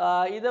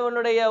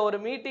இதனுடைய ஒரு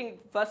meeting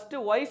first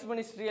wise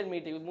ministerial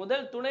meeting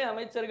முதல் துணை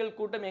அமைச்சர்கள்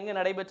கூட்டம் எங்கே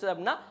நடைபெற்றது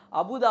அப்படின்னா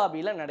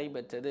அபுதாபியில்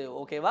நடைபெற்றது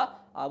ஓகேவா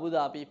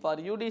Abu Dhabi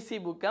for UDC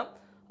புக்கம்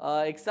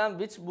exam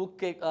which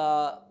book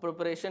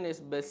preparation is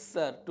best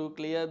sir to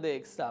clear the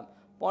exam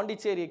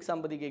Pondicherry exam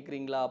பற்றி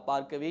கேட்குறீங்களா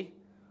பார்க்கவி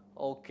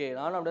ஓகே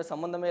நானும் அப்படியே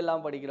சம்மந்தமே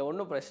இல்லாமல் படிக்கிறேன்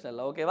ஒன்றும் பிரச்சனை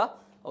இல்லை ஓகேவா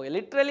okay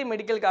literally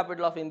medical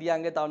capital of India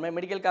அங்கே தமிழ்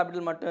மெடிக்கல்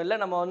கேபிட்டல் மட்டும் இல்லை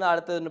நம்ம வந்து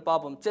அடுத்தது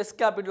பார்ப்போம் செஸ்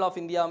கேபிட்டல் ஆஃப்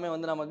இந்தியாவுமே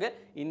வந்து நமக்கு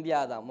இந்தியா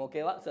தான்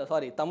ஓகேவா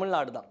சாரி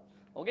தமிழ்நாடு தான்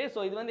ஓகே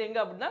ஸோ இது வந்து எங்கே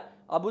அப்படின்னா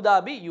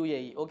அபுதாபி யுஏஇ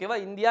ஓகேவா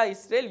இந்தியா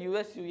இஸ்ரேல்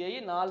யூஎஸ் யுஏஇ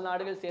 4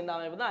 நாடுகள் சேர்ந்த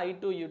அமைப்பு தான்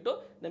I2 U2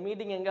 இந்த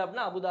மீட்டிங் எங்கே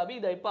அப்படின்னா அபுதாபி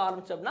இதை எப்போ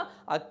ஆரம்பிச்சு அப்படின்னா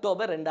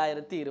அக்டோபர்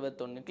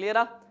 2021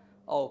 கிளியரா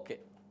ஓகே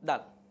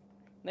டன்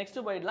நெக்ஸ்ட்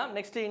போயிடலாம்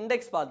நெக்ஸ்ட்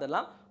இண்டெக்ஸ்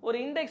பார்த்துடலாம் ஒரு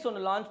இண்டெக்ஸ்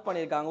ஒன்று லான்ச்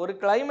பண்ணியிருக்காங்க ஒரு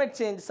கிளைமேட்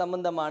சேஞ்ச்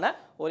சம்பந்தமான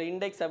ஒரு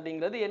இண்டெக்ஸ்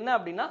அப்படிங்கிறது என்ன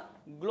அப்படின்னா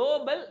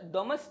global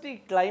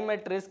domestic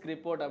climate risk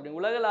report அப்படி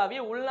உலகளாவிய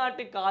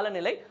உள்நாட்டு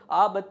காலநிலை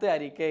ஆபத்து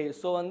அறிக்கை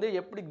ஸோ வந்து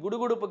எப்படி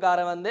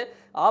குடுகுடுப்புக்காரன் வந்து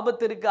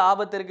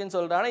ஆபத்து இருக்குன்னு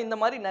சொல்கிறாங்க இந்த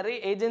மாதிரி நிறைய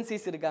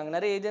ஏஜென்சிஸ் இருக்காங்க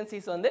நிறைய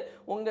ஏஜென்சிஸ் வந்து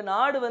உங்கள்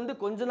நாடு வந்து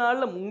கொஞ்ச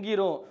நாளில்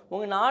முங்கிரும்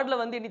உங்கள்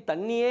நாட்டில் வந்து இனி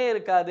தண்ணியே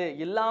இருக்காது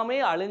எல்லாமே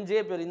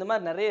அழிஞ்சே போயிடும் இந்த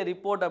மாதிரி நிறைய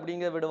ரிப்போர்ட்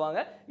அப்படிங்கிற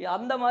விடுவாங்க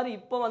அந்த மாதிரி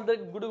இப்போ வந்து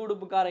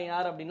குடுகுடுப்புக்காரன்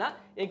யார் அப்படின்னா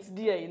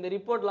XDI இந்த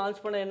ரிப்போர்ட்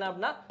லான்ச் பண்ண என்ன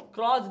அப்படின்னா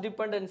கிராஸ்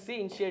டிபெண்டன்சி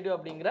இனிஷியேட்டிவ்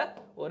அப்படிங்கிற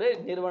ஒரு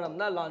நிறுவனம்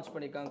தான் லான்ச்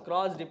பண்ணியிருக்காங்க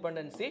கிராஸ்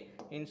டிபெண்டன்சி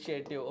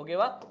இனிஷியேட்டிவ்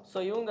ஓகேவா ஸோ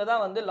இவங்க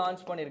தான் வந்து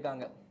லான்ச்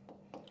பண்ணியிருக்காங்க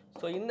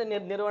ஸோ இந்த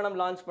நிறுவனம்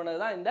லான்ச் பண்ணது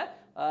தான் இந்த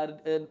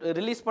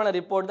ரிலீஸ் பண்ண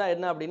ரிப்போர்ட் தான்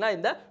என்ன அப்படின்னா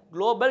இந்த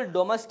global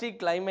domestic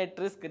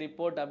climate risk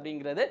report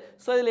அப்படிங்கிறது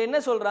ஸோ இதில் என்ன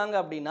சொல்கிறாங்க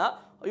அப்படின்னா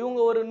இவங்க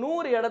ஒரு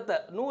 100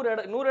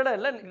 இடம்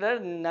இல்லை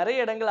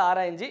நிறைய இடங்கள்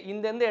ஆராய்ஞ்சு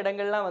இந்தெந்த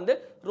இடங்கள்லாம் வந்து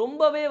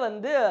ரொம்ப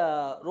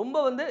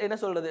வந்து என்ன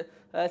சொல்கிறது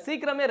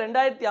சீக்கிரமே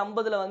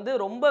 2050 வந்து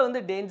ரொம்ப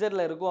வந்து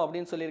டேஞ்சரில் இருக்கும்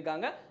அப்படின்னு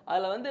சொல்லியிருக்காங்க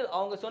அதில் வந்து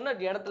அவங்க சொன்ன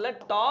இடத்துல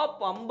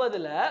டாப்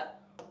 50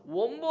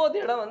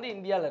 9 இடம் வந்து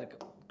இந்தியாவில்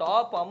இருக்குது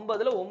டாப்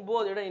 50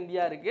 9 இடம்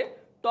இந்தியா இருக்குது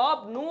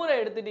டாப்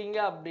 100 எடுத்துட்டீங்க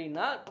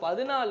அப்படின்னா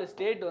 14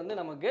 ஸ்டேட் வந்து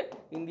நமக்கு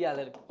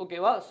இந்தியாவில் இருக்குது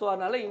ஓகேவா ஸோ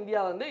அதனால்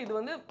இந்தியா வந்து இது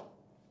வந்து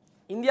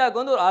இந்தியாவுக்கு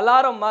வந்து ஒரு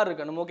அலாரம் மாதிரி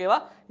இருக்கணும் ஓகேவா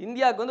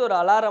இந்தியாவுக்கு வந்து ஒரு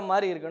அலாரம்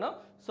மாதிரி இருக்கணும்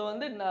ஸோ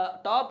வந்து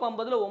டாப்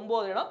 50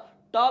 9 இடம்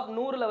டாப்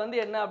 100 வந்து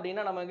என்ன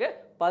அப்படின்னா நமக்கு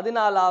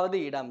 14வது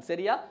இடம்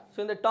சரியா ஸோ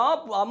இந்த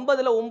டாப்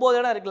 50 9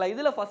 இடம் இருக்குல்ல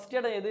இதில் ஃபர்ஸ்ட்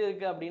இடம் எது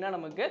இருக்குது அப்படின்னா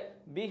நமக்கு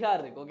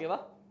பீகார் இருக்குது ஓகேவா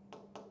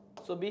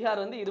ஸோ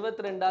பீகார் வந்து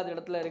 22வது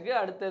இடத்துல இருக்குது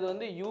அடுத்தது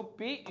வந்து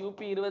யூபி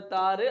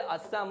 26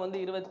 அஸ்ஸாம் வந்து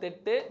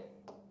 28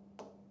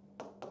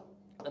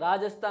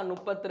 ராஜஸ்தான்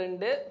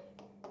 32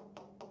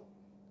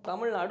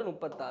 தமிழ்நாடு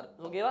 36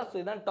 ஓகேவா ஸோ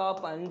இதுதான்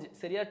டாப் 5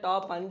 சரியா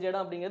டாப் 5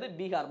 இடம் அப்படிங்கிறது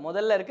பீகார்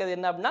முதல்ல இருக்கிறது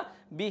என்ன அப்படின்னா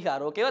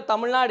பீகார் ஓகேவா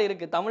தமிழ்நாடு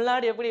இருக்குது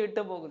தமிழ்நாடு எப்படி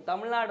விட்டு போகும்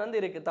தமிழ்நாடு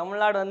வந்து இருக்குது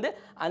தமிழ்நாடு வந்து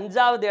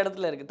 5வது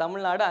இடத்துல இருக்குது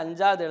தமிழ்நாடு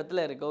 5வது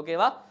இடத்துல இருக்குது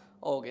ஓகேவா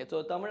ஓகே ஸோ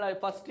தமிழ்நாடு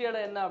ஃபர்ஸ்ட்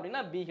இடம் என்ன அப்படின்னா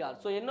பீகார்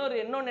ஸோ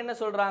இன்னொன்று என்ன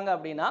சொல்கிறாங்க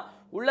அப்படின்னா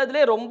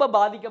உள்ளதுலேயே ரொம்ப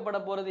பாதிக்கப்பட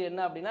போகிறது என்ன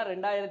அப்படின்னா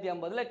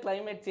 2050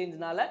 கிளைமேட்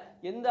சேஞ்ச்னால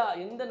எந்த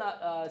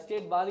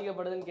ஸ்டேட்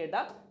பாதிக்கப்படுதுன்னு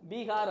கேட்டால்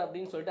பீகார்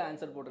அப்படின்னு சொல்லிட்டு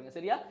ஆன்சர் போட்டுருங்க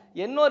சரியா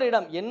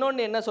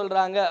இன்னொன்று என்ன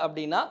சொல்கிறாங்க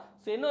அப்படின்னா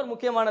ஸோ இன்னொரு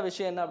முக்கியமான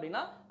விஷயம் என்ன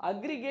அப்படின்னா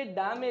அக்ரிகேட்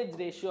டேமேஜ்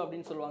ரேஷியோ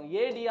அப்படின்னு சொல்லுவாங்க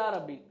ADR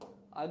அப்படின்னு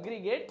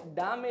அக்ரிகேட்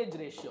டேமேஜ்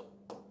ரேஷியோ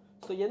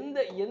ஸோ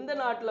எந்த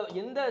நாட்டில்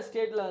எந்த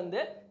ஸ்டேட்டில்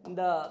வந்து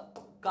இந்த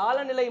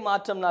காலநிலை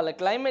மாற்றம்னால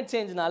கிளைமேட்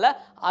சேஞ்ச்னால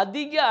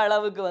அதிக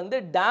அளவுக்கு வந்து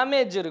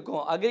டேமேஜ்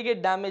இருக்கும்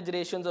அக்ரிகேட் டேமேஜ்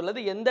ரேஷியோன்னு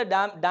சொல்லுது எந்த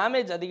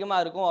டேமேஜ்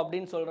அதிகமாக இருக்கும்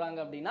அப்படின்னு சொல்கிறாங்க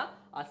அப்படின்னா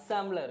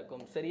அஸ்ஸாமில்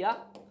இருக்கும் சரியா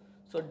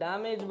ஸோ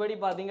டேமேஜ் படி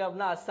பார்த்தீங்க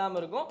அப்படின்னா அஸ்ஸாம்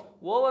இருக்கும்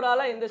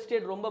ஓவராலாக எந்த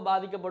ஸ்டேட் ரொம்ப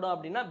பாதிக்கப்படும்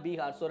அப்படின்னா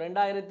பீகார் ஸோ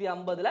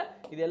 2050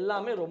 இது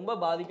எல்லாமே ரொம்ப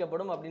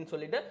பாதிக்கப்படும் அப்படின்னு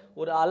சொல்லிட்டு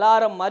ஒரு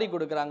அலாரம் மாதிரி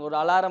கொடுக்குறாங்க ஒரு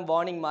அலாரம்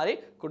வார்னிங் மாதிரி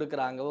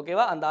கொடுக்குறாங்க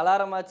ஓகேவா அந்த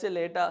அலாரம் ஆச்சு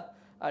லேட்டாக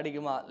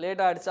அடிக்குமா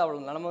லேட்டாக அடிச்சா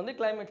அவ்வளோ நம்ம வந்து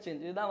கிளைமேட்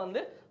சேஞ்ச் இதுதான்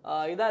வந்து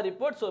இதான்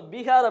ரிப்போர்ட் ஸோ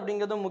பீகார்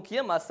அப்படிங்கிறதும்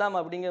முக்கியம் அஸ்ஸாம்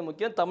அப்படிங்கிறது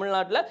முக்கியம்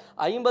தமிழ்நாட்டில்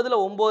 50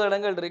 9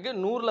 இடங்கள் இருக்குது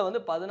 100 வந்து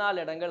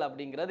 14 இடங்கள்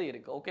அப்படிங்கிறது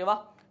இருக்குது ஓகேவா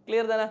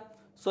கிளியர் தானே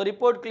ஸோ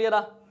ரிப்போர்ட்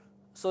கிளியரா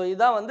ஸோ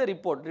இதான் வந்து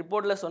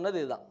ரிப்போர்ட்டில் சொன்னது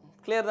இதுதான்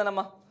கிளியர்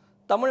தானேம்மா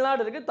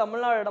தமிழ்நாடு இருக்குது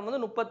தமிழ்நாடு இடம்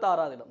வந்து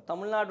 36வது இடம்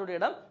தமிழ்நாட்டுடைய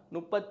இடம்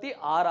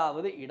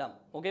 36வது இடம்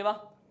ஓகேவா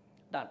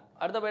டன்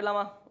அடுத்த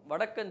போயிடலாமா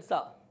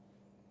வடக்கன்ஸா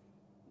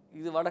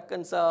இது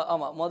வடக்கன்ஸா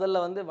ஆமாம்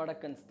முதல்ல வந்து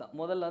வடக்கன்ஸ் தான்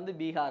முதல்ல வந்து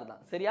பீகார்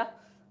தான் சரியா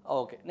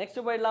ஓகே நெக்ஸ்ட்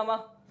போயிடலாமா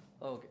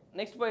ஓகே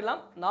நெக்ஸ்ட்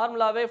போயிடலாம்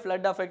நார்மலாகவே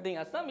ஃப்ளட் அஃபெக்டிங்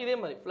அஸ்ஸாம் இதே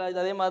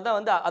மாதிரி தான்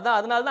வந்து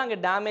அதனால தான் அங்கே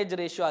டேமேஜ்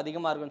ரேஷியோ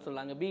அதிகமாக இருக்குன்னு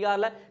சொல்கிறாங்க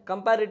பீகாரில்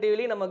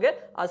கம்பேரிட்டிவ்லி நமக்கு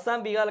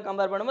அஸ்ஸாம் பீகாரில்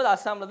கம்பேர் பண்ணும்போது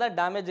அஸ்ஸாமில் தான்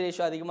டேமேஜ்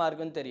ரேஷியோ அதிகமாக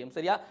இருக்குன்னு தெரியும்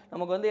சரியா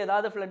நமக்கு வந்து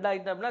ஏதாவது ஃப்ளட்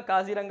ஆகிட்டு அப்படின்னா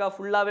காசிரங்கா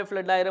ஃபுல்லாகவே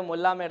ஃப்ளட் ஆயிரும்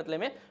எல்லாமே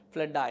இடத்துலையுமே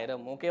ஃப்ளட்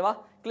ஆயிரும் ஓகேவா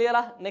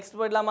கிளியரா நெக்ஸ்ட்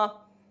போயிடலாமா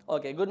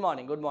okay good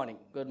morning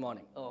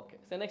okay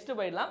so next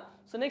போயிடலாம்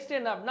ஸோ நெக்ஸ்ட்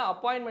என்ன அப்படின்னா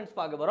அப்பாயின்மெண்ட்ஸ்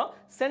பார்க்க போகிறோம்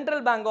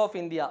சென்ட்ரல் பேங்க் ஆஃப்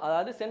இந்தியா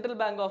அதாவது சென்ட்ரல்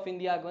பேங்க் ஆஃப்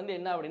இந்தியாவுக்கு வந்து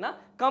என்ன அப்படின்னா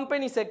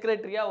கம்பெனி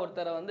செக்ரட்டரியாக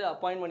ஒருத்தரை வந்து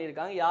அப்பாயின்ட்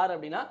பண்ணியிருக்காங்க யார்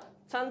அப்படின்னா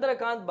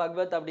சந்திரகாந்த்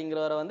பகவத்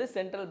அப்படிங்கிறவரை வந்து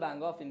central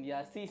bank of India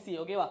CC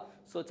ஓகேவா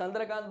ஸோ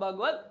சந்திரகாந்த்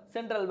பகவத்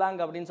சென்ட்ரல்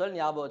பேங்க் அப்படின்னு சொல்லி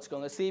ஞாபகம்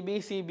வச்சுக்கோங்க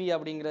சிபி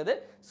அப்படிங்கிறது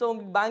ஸோ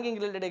உங்களுக்கு பேங்கிங்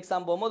ரிலேட்டட்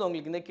எக்ஸாம் போகும்போது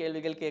உங்களுக்கு இந்த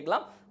கேள்விகள்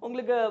கேட்கலாம்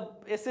உங்களுக்கு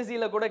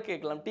எஸ்எஸ்சியில் கூட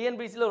கேட்கலாம்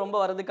டிஎன்பிசியில் ரொம்ப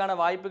வரதுக்கான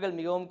வாய்ப்புகள்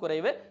மிகவும்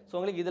குறைவு ஸோ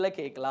உங்களுக்கு இதில்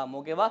கேட்கலாம்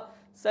ஓகேவா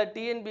sir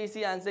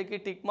TNPSC ஆன்சருக்கு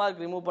tick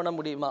mark remove பண்ண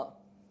முடியுமா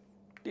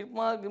டிக்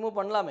மார்க் ரிமூவ்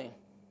பண்ணலாமே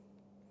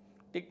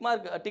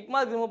டிக்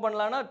மார்க் ரிமூவ்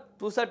பண்ணலான்னா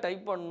புதுசாக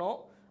டைப் பண்ணணும்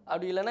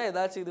அப்படி இல்லைன்னா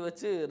ஏதாச்சும் இது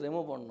வச்சு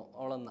ரிமூவ் பண்ணணும்,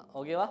 அவ்வளோதான்.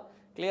 ஓகேவா?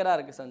 கிளியராக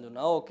இருக்குது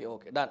சஞ்சுண்ணா? Okay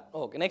okay done.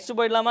 Okay next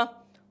போயிடலாமா?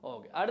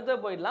 ஓகே அடுத்து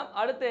போயிடலாம்.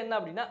 அடுத்து என்ன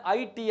அப்படின்னா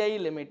ஐடிஐ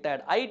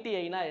லிமிடெட்.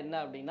 ஐடிஐனா என்ன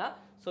அப்படின்னா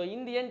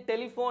Indian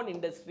telephone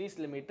industries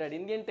limited.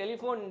 Indian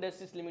telephone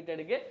industries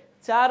லிமிடெடுக்கு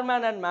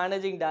chairman and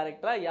managing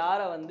டைரக்டராக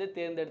யாரை வந்து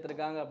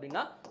தேர்ந்தெடுத்திருக்காங்க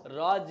அப்படின்னா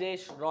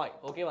ராஜேஷ் ராய்.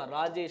 ஓகேவா?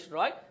 ராஜேஷ்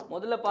ராய்.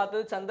 முதல்ல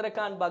பார்த்தது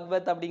சந்திரகாந்த்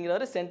பகவத்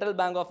அப்படிங்கிறவர் சென்ட்ரல்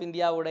பேங்க் ஆஃப்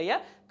இந்தியாவுடைய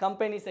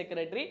கம்பெனி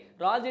செக்ரட்டரி.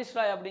 ராஜேஷ்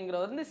ராய்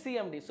அப்படிங்கிறவர் வந்து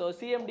சிஎம்டி.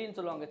 சிஎம்டின்னு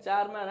சொல்லுவாங்க,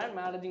 chairman and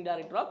managing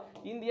director of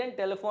Indian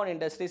telephone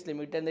industries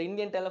limited. இந்த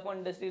இந்தியன் டெலிஃபோன்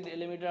இண்டஸ்ட்ரீஸ்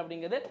லிமிடெட்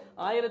அப்படிங்கிறது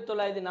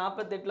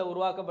 1948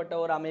 உருவாக்கப்பட்ட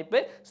ஒரு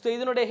அமைப்பு.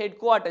 இதனுடைய ஹெட்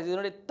குவார்ட்டர்ஸ்,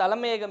 இதனுடைய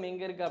தலைமையகம்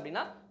எங்கே இருக்குது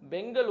அப்படின்னா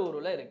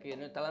பெங்களூருல இருக்குது.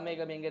 இதனுடைய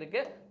தலைமையகம் எங்கே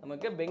இருக்குது?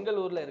 நமக்கு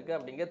பெங்களூரில் இருக்குது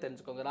அப்படிங்க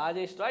தெரிஞ்சுக்கோங்க.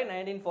 ராஜேஷ் ராய்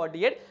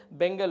 1948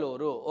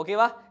 பெங்களூரு.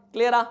 ஓகேவா?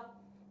 கிளியரா?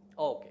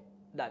 Okay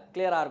done.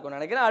 கிளியராக இருக்கும்னு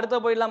நினைக்கிறேன். அடுத்த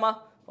போயிடலாமா?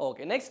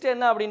 ஓகே நெக்ஸ்ட்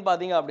என்ன அப்படின்னு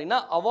பார்த்தீங்க அப்படின்னா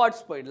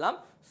அவார்ட்ஸ் போயிடலாம்.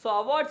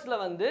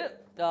 அவார்ட்ஸில் வந்து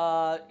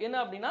என்ன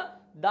அப்படின்னா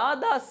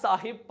தாதா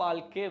சாஹிப்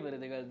பால்கே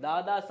விருதுகள்.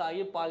 தாதா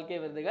சாஹிப் பால்கே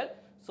விருதுகள்.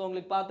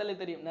 உங்களுக்கு பார்த்தாலே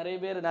தெரியும், நிறைய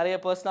பேர் நிறைய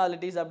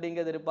பர்சனாலிட்டிஸ்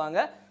அப்படிங்கிறது இருப்பாங்க.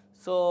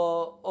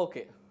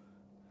 ஓகே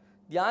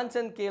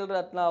தியான்சந்த் கேல்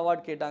ரத்னா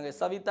அவார்ட் கேட்டாங்க.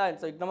 சவிதா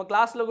நம்ம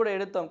கிளாஸில் கூட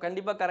எடுத்தோம்,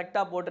 கண்டிப்பாக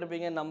கரெக்டாக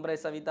போட்டிருப்பீங்க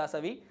நம்புறேன் சவிதா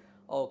சவி.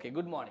 Okay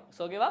good morning.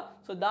 ஓகேவா?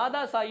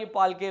 தாதா சாஹிப்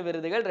பால்கே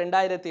விருதுகள்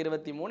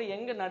 2023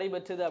 எங்கே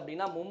நடைபெற்றது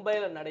அப்படின்னா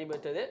மும்பையில்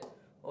நடைபெற்றது.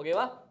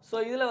 ஓகேவா?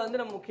 இதில் வந்து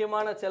நம்ம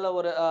முக்கியமான சில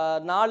ஒரு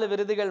 4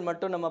 விருதுகள்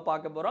மட்டும் நம்ம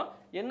பார்க்க போகிறோம்.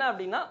 என்ன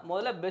அப்படின்னா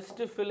முதல்ல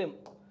பெஸ்ட்டு ஃபிலிம்.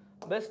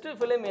 பெஸ்ட்டு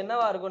ஃபிலிம்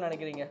என்னவா இருக்கும்னு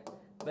நினைக்கிறீங்க?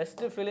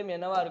 பெஸ்ட்டு ஃபிலிம்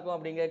என்னவா இருக்கும்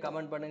அப்படிங்கிற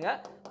கமெண்ட் பண்ணுங்கள்.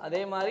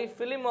 அதே மாதிரி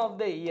film of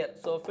the year.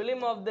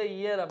 Film of the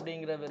year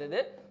அப்படிங்கிற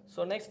விருது.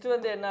 நெக்ஸ்ட்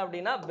வந்து என்ன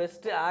அப்படின்னா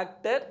பெஸ்ட்டு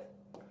ஆக்டர்,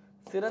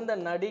 சிறந்த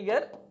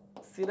நடிகர்,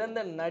 சிறந்த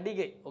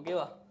நடிகை.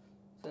 ஓகேவா?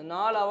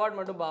 4 அவார்டு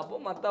மட்டும்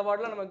பார்ப்போம். மற்ற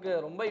அவார்டில் நமக்கு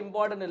ரொம்ப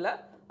இம்பார்ட்டன்ட் இல்லை,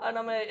 அது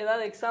நம்ம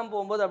ஏதாவது எக்ஸாம்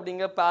போகும்போது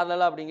அப்படிங்கிற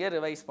பேரலாக அப்படிங்கிற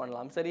ரிவைஸ்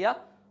பண்ணலாம். சரியா?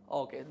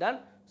 Okay done.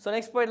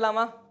 நெக்ஸ்ட்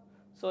போயிடலாமா?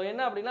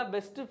 என்ன அப்படின்னா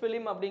பெஸ்ட்டு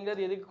ஃபிலிம்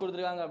அப்படிங்கிறது எதுக்கு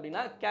கொடுத்துருக்காங்க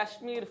அப்படின்னா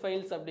காஷ்மீர்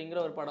ஃபைல்ஸ்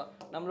அப்படிங்கிற ஒரு படம்.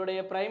 நம்மளுடைய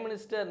பிரைம்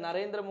மினிஸ்டர்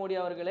நரேந்திர மோடி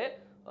அவர்களே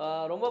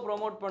ரொம்ப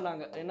ப்ரொமோட்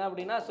பண்ணாங்க. என்ன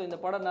அப்படின்னா இந்த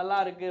படம் நல்லா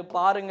இருக்குது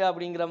பாருங்க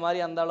அப்படிங்கிற மாதிரி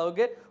அந்த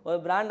அளவுக்கு ஒரு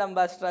பிராண்ட்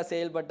அம்பாசிடராக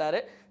செயல்பட்டார்.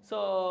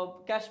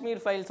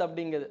 காஷ்மீர் ஃபைல்ஸ்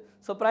அப்படிங்கிறது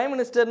பிரைம்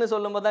மினிஸ்டர்னு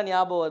சொல்லும்போது தான்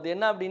ஞாபகம் வருது.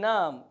 என்ன அப்படின்னா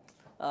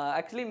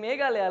ஆக்சுவலி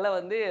மேகாலயாவில்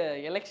வந்து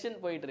எலெக்ஷன்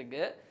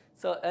போயிட்டுருக்கு.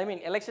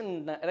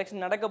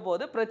 எலெக்ஷன் நடக்க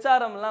போது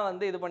பிரச்சாரம்லாம்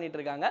வந்து இது பண்ணிட்டு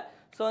இருக்காங்க.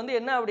 வந்து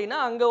என்ன அப்படின்னா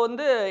அங்கே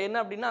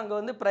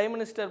வந்து பிரைம்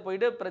மினிஸ்டர்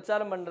போயிட்டு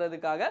பிரச்சாரம்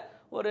பண்ணுறதுக்காக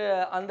ஒரு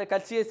அந்த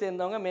கட்சியை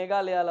சேர்ந்தவங்க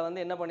மேகாலயாவில்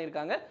வந்து என்ன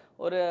பண்ணியிருக்காங்க,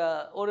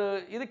 ஒரு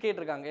இது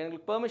கேட்டிருக்காங்க,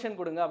 எங்களுக்கு பெர்மிஷன்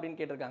கொடுங்க அப்படின்னு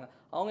கேட்டிருக்காங்க.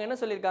 அவங்க என்ன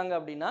சொல்லியிருக்காங்க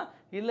அப்படின்னா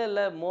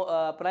இல்லை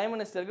பிரைம்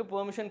மினிஸ்டருக்கு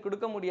பெர்மிஷன்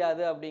கொடுக்க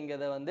முடியாது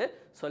அப்படிங்கிறத வந்து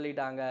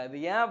சொல்லிட்டாங்க.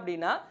 அது ஏன்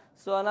அப்படின்னா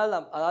அதனால்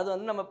அதாவது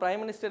வந்து நம்ம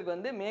பிரைம் மினிஸ்டருக்கு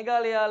வந்து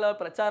மேகாலயாவில்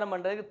பிரச்சாரம்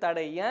பண்ணுறதுக்கு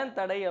தடை. ஏன்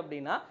தடை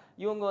அப்படின்னா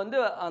இவங்க வந்து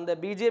அந்த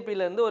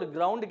பிஜேபியிலேருந்து ஒரு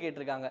கிரவுண்டு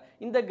கேட்டிருக்காங்க.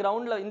 இந்த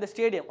கிரவுண்டில் இந்த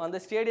அந்த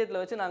ஸ்டேடியத்தில்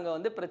வச்சு நாங்கள்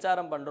வந்து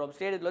பிரச்சாரம் பண்ணுறோம்,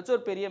 ஸ்டேடியத்தில் வச்சு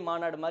ஒரு பெரிய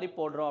மாநாடு மாதிரி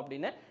போடுறோம்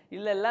அப்படின்னு.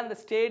 இல்லை அந்த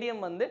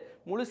ஸ்டேடியம் வந்து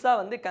முழுசாக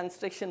வந்து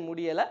கன்ஸ்ட்ரக்ஷன்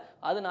முடியலை,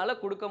 அதனால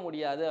கொடுக்க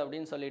முடியாது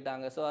அப்படின்னு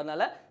சொல்லிட்டாங்க.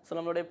 அதனால்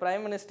நம்மளுடைய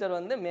பிரைம் மினிஸ்டர்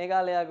வந்து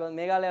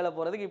மேகாலயாவில்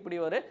போகிறதுக்கு இப்படி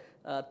ஒரு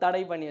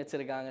தடை பண்ணி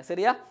வச்சுருக்காங்க.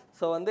 சரியா?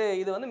 வந்து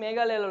இது வந்து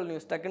மேகாலயாவில்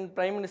நியூஸ். டக்குன்னு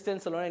பிரைம்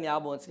மினிஸ்டர்னு சொல்லணும்னு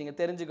ஞாபகம் வச்சு நீங்கள்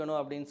தெரிஞ்சுக்கணும்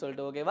அப்படின்னு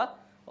சொல்லிட்டு. ஓகேவா?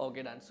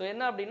 Okay done.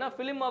 என்ன அப்படின்னா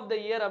ஃபிலிம் ஆஃப் த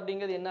இயர்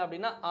அப்படிங்கிறது என்ன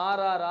அப்படின்னா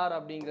RRR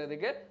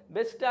அப்படிங்கிறதுக்கு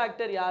பெஸ்ட்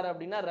ஆக்டர் யார்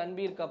அப்படின்னா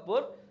ரன்பீர்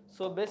கபூர்.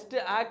 பெஸ்ட்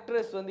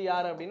ஆக்ட்ரஸ் வந்து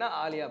யார் அப்படின்னா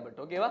ஆலியா பட்.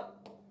 ஓகேவா?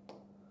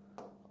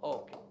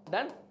 Okay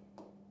done.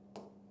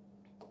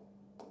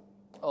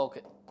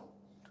 ஓகே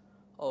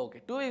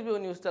 2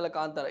 நியூஸ் தலை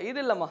காந்தாரா இது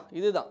இல்லைம்மா,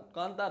 இதுதான்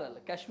காந்தாரா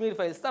இல்லை, காஷ்மீர்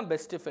ஃபைல்ஸ் தான்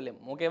பெஸ்ட்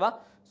ஃபிலிம். ஓகேவா?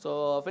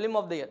 Film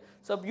of the year.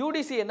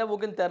 UTC என்ன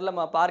புக்குன்னு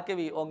தெரிலம்மா,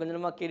 பார்க்கவி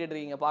கொஞ்சமாக கேட்டுட்டு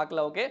இருக்கீங்க,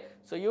 பார்க்கல. ஓகே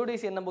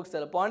யூடிசி என்ன புக்ஸ்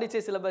தெரில,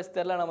 பாண்டிச்சேரி சிலபஸ்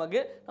தெரில.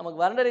 நமக்கு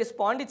வரண்டா ரேஸ்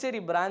பாண்டிச்சேரி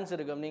பிரான்ச்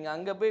இருக்கும், நீங்கள்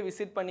அங்கே போய்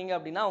விசிட் பண்ணீங்க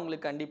அப்படின்னா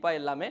உங்களுக்கு கண்டிப்பாக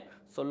எல்லாமே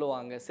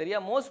சொல்லுவாங்க. சரியா?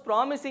 Most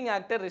promising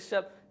actor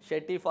Rishabh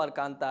Shetty for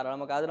Kantara.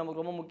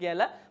 நமக்கு ரொம்ப முக்கியம்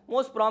இல்லை,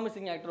 மோஸ்ட்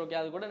ப்ராமிசிங் ஆக்டர். ஓகே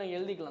அது கூட நீங்கள்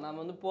எழுதிக்கலாம்,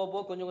 நம்ம வந்து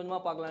கொஞ்சம்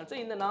கொஞ்சமாக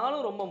பார்க்கலாம். இந்த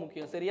 4 ரொம்ப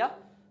முக்கியம். சரியா?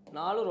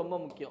 4 ரொம்ப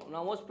முக்கியம்.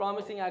 நான் மோஸ்ட்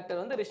ப்ராமிசிங்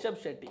ஆக்டர் வந்து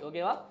ரிஷப் ஷெட்டி.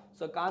 ஓகேவா?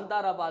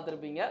 காந்தாரா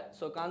பார்த்துருப்பீங்க.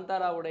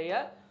 காந்தாராவுடைய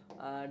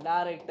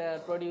டைரக்டர்,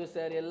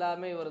 ப்ரொடியூசர்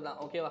எல்லாமே இவர் தான்.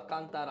 ஓகேவா?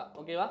 காந்தாரா.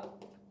 ஓகேவா?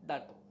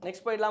 டன்.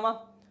 நெக்ஸ்ட் போயிடலாமா?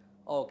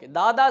 ஓகே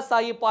தாதா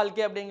சாஹிப்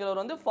பால்கே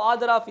அப்படிங்கிறவர் வந்து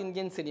ஃபாதர் ஆஃப்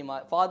இந்தியன்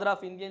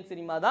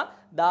சினிமா தான்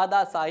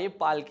தாதா சாஹிப்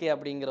பால்கே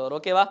அப்படிங்கிறவர்.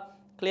 ஓகேவா?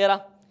 கிளியரா?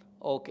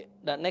 Okay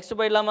done. நெக்ஸ்ட்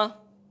போயிடலாமா?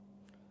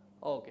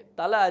 ஓகே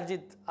தலை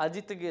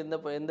அஜித்துக்கு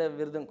எந்த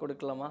விருதும்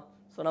கொடுக்கலாமா?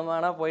 நம்ம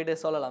வேணால் போயிட்டு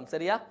சொல்லலாம்.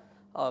 சரியா?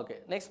 ஓகே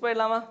நெக்ஸ்ட்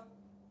போயிடலாமா?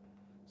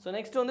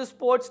 நெக்ஸ்ட் வந்து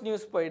ஸ்போர்ட்ஸ்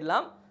நியூஸ்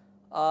போயிடலாம்.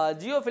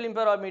 ஜியோ ஃபிலிம்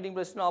ஃபேர் மீட்டிங்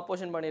பிரச்சனை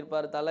ஆப்போஷன்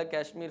பண்ணியிருப்பார் தலை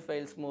காஷ்மீர்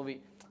ஃபைல்ஸ் மூவி.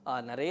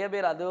 நிறைய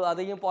பேர்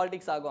அதையும்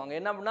பாலிடிக்ஸ் ஆகுவாங்க.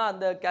 என்ன அப்படின்னா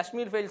அந்த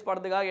காஷ்மீர் ஃபைல்ஸ்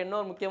படத்துக்காக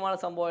இன்னொரு முக்கியமான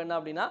சம்பவம் என்ன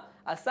அப்படின்னா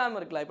அஸ்ஸாம்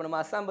இருக்குல்ல, இப்போ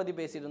நம்ம அஸ்ஸாம் பற்றி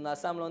பேசிட்டு இருந்தோம்.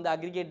 அஸ்ஸாமில் வந்து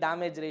அக்ரிகேட்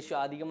டேமேஜ் ரேஷியோ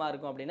அதிகமாக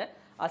இருக்கும் அப்படின்னு.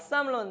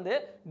 அஸ்ஸாமில் வந்து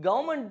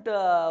கவர்மெண்ட்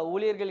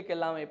ஊழியர்களுக்கு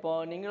எல்லாமே இப்போ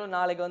நீங்களும்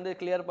நாளைக்கு வந்து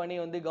கிளியர் பண்ணி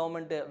வந்து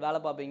கவர்மெண்ட் வேலை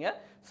பார்ப்பீங்க.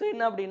 ஸோ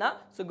என்ன அப்படின்னா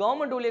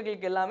கவர்மெண்ட்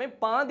ஊழியர்களுக்கு எல்லாமே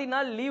பாதி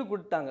நாள் லீவ்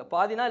கொடுத்தாங்க.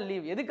 பாதி நாள்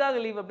லீவ் எதுக்காக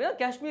லீவ் அப்படின்னா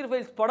காஷ்மீர்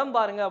ஃபைல்ஸ் படம்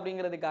பாருங்க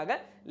அப்படிங்கிறதுக்காக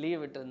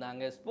லீவ்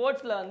விட்டுருந்தாங்க.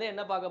 ஸ்போர்ட்ஸில் வந்து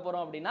என்ன பார்க்க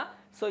போகிறோம் அப்படின்னா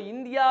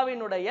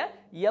இந்தியாவினுடைய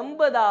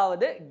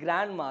 80வது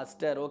கிராண்ட்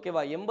மாஸ்டர்.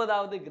 ஓகேவா,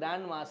 80வது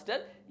கிராண்ட்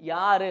மாஸ்டர்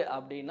யாரு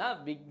அப்படின்னா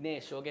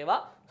விக்னேஷ். ஓகேவா,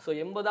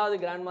 80வது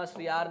கிராண்ட்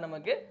மாஸ்டர் யார்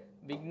நமக்கு?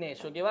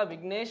 விக்னேஷ். ஓகேவா,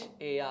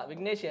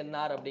 விக்னேஷ்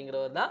என்ஆர்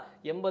அப்படிங்கிறவர் தான்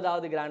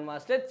 80வது கிராண்ட்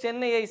மாஸ்டர்,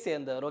 சென்னையை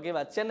சேர்ந்தவர்.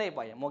 ஓகேவா, சென்னை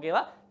பையன்.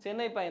 ஓகேவா,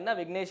 சென்னை பையன் தான்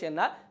விக்னேஷ்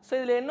என்ஆர். ஸோ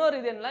இதில் இன்னொரு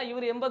இது என்ன,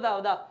 இவர்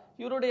 80வதா,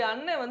 இவருடைய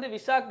அண்ணன் வந்து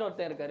விசாக்னு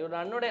ஒருத்தர் இருக்கார்.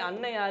 இவருடைய அண்ணனுடைய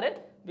அண்ணன் யாரு?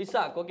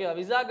 விசாக். ஓகேவா,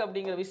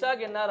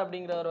 விசாக் என்ஆர்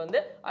அப்படிங்கிறவர் வந்து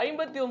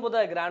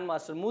 59வது கிராண்ட்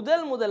மாஸ்டர்.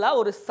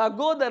 முதலாக ஒரு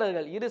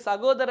சகோதரர்கள், இரு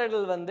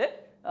சகோதரர்கள் வந்து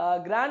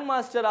கிராண்ட்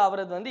மாஸ்டர்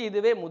ஆகிறது வந்து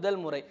இதுவே முதல்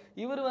முறை.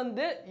 இவர்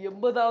வந்து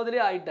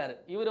 80வதுலேயே ஆயிட்டார்.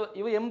 இவர்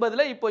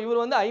 80ல், இப்போ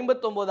இவர் வந்து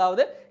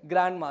 59வது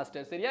கிராண்ட்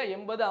மாஸ்டர். சரியா,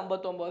 80,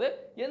 59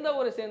 எந்த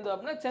ஊரை சேர்ந்து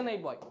அப்படின்னா சென்னை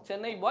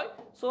பாய்.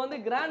 ஸோ வந்து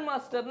கிராண்ட்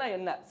மாஸ்டர்னா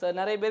என்ன சார்,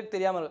 நிறைய பேருக்கு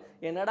தெரியாமல்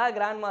என்னடா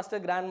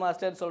கிராண்ட்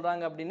மாஸ்டர்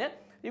சொல்கிறாங்க அப்படின்னு.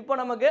 இப்போ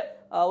நமக்கு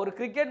ஒரு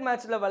கிரிக்கெட்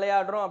மேட்ச்சில்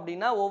விளையாடுறோம்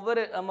அப்படின்னா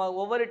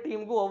ஒவ்வொரு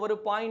டீமுக்கும் ஒவ்வொரு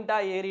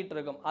பாயிண்ட்டாக ஏறிட்டு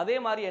இருக்கும். அதே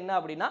மாதிரி என்ன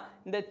அப்படின்னா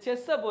இந்த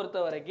செஸ்ஸை பொறுத்த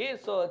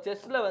வரைக்கும்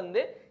செஸ்ஸில்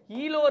வந்து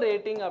ஈலோ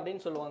ரேட்டிங்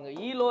அப்படின்னு சொல்லுவாங்க.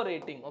 Elo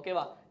rating.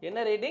 ஓகேவா, என்ன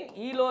ரேட்டிங்?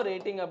 ஈலோ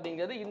ரேட்டிங்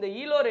அப்படிங்கிறது. இந்த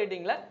ஈலோ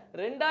ரேட்டிங்கில்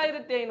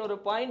 2500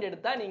 பாயிண்ட்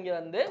எடுத்தால் நீங்கள்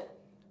வந்து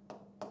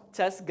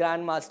செஸ்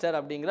கிராண்ட் மாஸ்டர்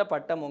அப்படிங்கிற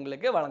பட்டம்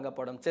உங்களுக்கு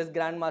வழங்கப்படும். செஸ்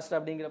கிராண்ட் மாஸ்டர்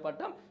அப்படிங்கிற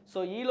பட்டம்.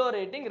 Elo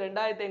rating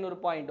 2500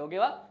 point.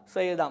 ஓகேவா,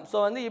 இதுதான்.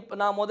 வந்து இப்போ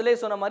நான் முதலே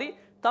சொன்ன மாதிரி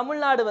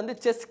தமிழ்நாடு வந்து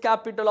செஸ்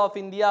கேபிட்டல் ஆஃப்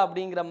இந்தியா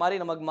அப்படிங்கிற மாதிரி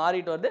நமக்கு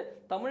மாறிட்டு வருது.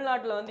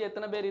 தமிழ்நாட்டில் வந்து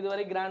எத்தனை பேர்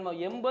இதுவரை கிராண்ட்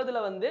 80ல்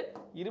வந்து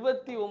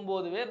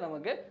 29 பேர்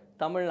நமக்கு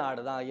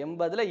தமிழ்நாடு தான்.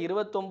 80ல்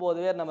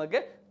 29 பேர் நமக்கு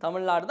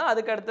தமிழ்நாடு தான்.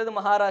 அதுக்கு அடுத்தது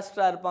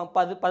மகாராஷ்டிரா இருப்பாங்க,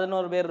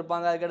 11 பேர்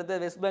இருப்பாங்க. அதுக்கு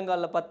அடுத்தது வெஸ்ட்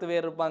பெங்காலில் 10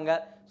 பேர் இருப்பாங்க.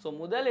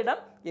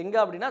 முதலிடம் எங்கே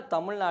அப்படின்னா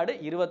தமிழ்நாடு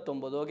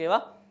 29.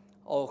 ஓகேவா,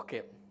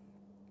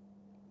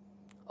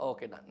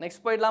 ஓகேடா.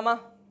 நெக்ஸ்ட் போயிடலாமா?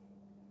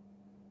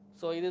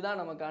 இதுதான்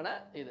நமக்கான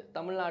இது,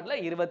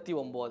 தமிழ்நாட்டில்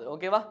 29.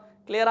 ஓகேவா,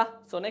 கிளியரா?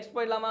 நெக்ஸ்ட்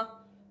போயிடலாமா?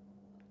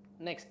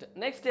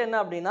 நெக்ஸ்ட் என்ன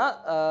அப்படின்னா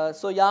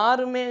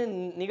யாருமே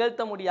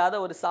நிகழ்த்த முடியாத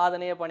ஒரு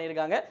சாதனையை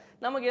பண்ணியிருக்காங்க.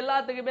 நமக்கு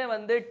எல்லாத்துக்குமே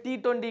வந்து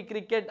T20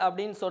 கிரிக்கெட்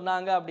அப்படின்னு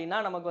சொன்னாங்க அப்படின்னா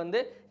நமக்கு வந்து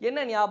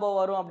என்ன ஞாபகம்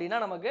வரும் அப்படின்னா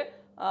நமக்கு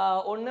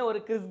ஒன்று ஒரு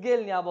கிறிஸ்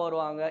கெயில் ஞாபகம்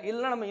வருவாங்க.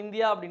 இல்லைன்னா நம்ம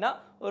இந்தியா அப்படின்னா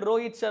ஒரு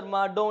ரோஹித்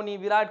சர்மா, டோனி,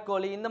 விராட்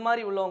கோலி இந்த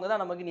மாதிரி உள்ளவங்க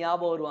தான் நமக்கு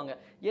ஞாபகம் வருவாங்க.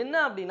 என்ன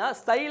அப்படின்னா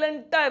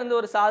சைலண்ட்டாக இருந்து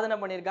ஒரு சாதனை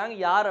பண்ணியிருக்காங்க.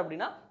 யார்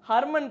அப்படின்னா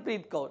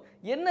ஹர்மன்பிரீத் கவுர்.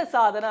 என்ன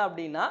சாதனை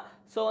அப்படின்னா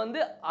வந்து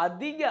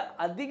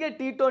அதிக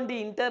T20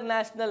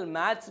 இன்டர்நேஷ்னல்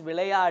மேட்ச்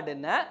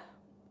விளையாடின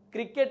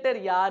கிரிக்கெட்டர்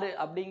யார்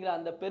அப்படிங்கிற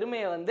அந்த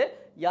பெருமையை வந்து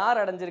யார்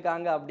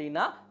அடைஞ்சிருக்காங்க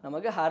அப்படின்னா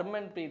நமக்கு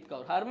ஹர்மன்பிரீத்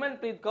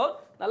கவுர்.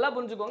 நல்லா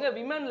புரிஞ்சுக்கோங்க,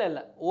 விமென்ல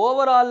இல்லை,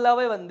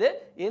 ஓவராலாகவே வந்து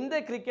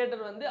எந்த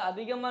கிரிக்கெட்டர் வந்து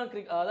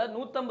அதிகமாக அதாவது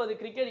 150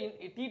 கிரிக்கெட்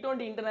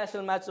T20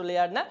 இன்டர்நேஷ்னல் மேட்ச்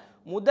விளையாடின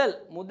முதல்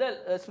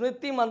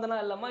ஸ்மிருதி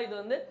மந்தனா இல்லாமல் இது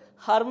வந்து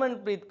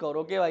ஹர்மன்பிரீத்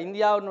கவுர். ஓகேவா,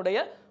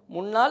 இந்தியாவுடைய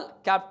முன்னாள்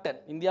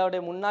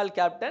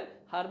கேப்டன்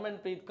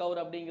ஹர்மன்பிரீத் கவுர்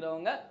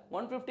அப்படிங்கிறவங்க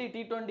 150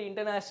 T20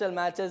 இன்டர்நேஷ்னல்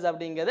மேட்சஸ்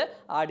அப்படிங்கிறது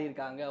ஆடி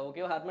இருக்காங்க.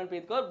 ஓகேவா,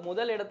 ஹர்மன்பிரீத் கவுர்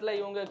முதல் இடத்துல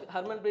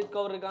ஹர்மன்பிரீத்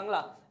கவுர்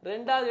இருக்காங்களா.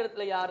 ரெண்டாவது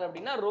இடத்துல யார்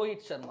அப்படின்னா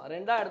ரோஹித் சர்மா.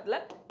 ரெண்டாவது இடத்துல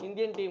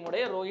இந்தியன்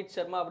டீமுடைய ரோஹித்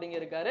சர்மா அப்படிங்க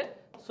இருக்காரு.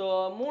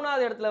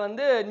 மூணாவது இடத்துல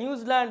வந்து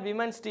நியூசிலாந்து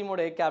விமென்ஸ்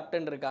டீமுடைய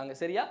கேப்டன் இருக்காங்க.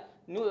 சரியா,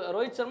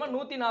 ரோஹித் சர்மா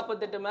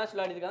 148 மேட்ச்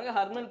விளையாடிருக்காங்க.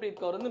 ஹர்மன்பிரீத்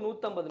கவுர் வந்து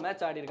 150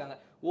 மேட்ச் ஆடி இருக்காங்க.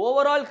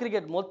 ஓவரால்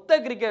கிரிக்கெட், மொத்த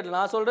கிரிக்கெட்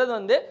நான் சொல்றது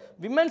வந்து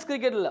விமென்ஸ்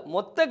கிரிக்கெட் இல்லை,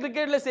 மொத்த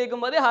கிரிக்கெட்ல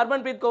சேர்க்கும் போதே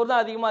ஹர்மன்பிரீத் கவுர்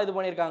தான் அதிகமாக இது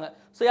பண்ணியிருக்காங்க.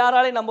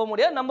 யாராலையும்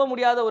நம்ப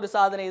முடியாத ஒரு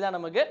சாதனை தான்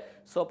நமக்கு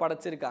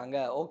படைச்சிருக்காங்க.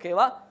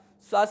 ஓகேவா,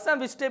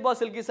 Assam which type of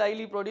silk is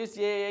highly produced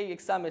AI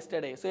exam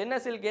yesterday. என்ன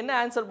சில்க், என்ன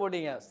ஆன்சர்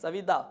போட்டீங்க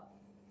சவிதா?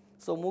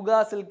 முகா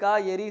சில்கா,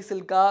 எரி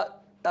சில்கா,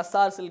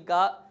 டசார்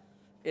சில்கா,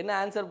 என்ன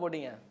ஆன்சர்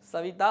போட்டீங்க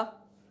Savitha?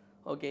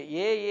 Okay,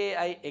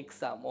 AAI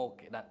exam.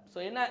 Okay, ton.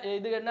 என்ன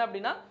இது என்ன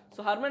அப்படின்னா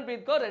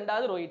ஹர்மன்பிரீத் கவுர்,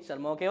 ரெண்டாவது ரோஹித்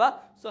சர்மா. ஓகேவா,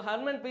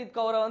 ஹர்மன்பிரீத்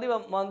கவுரை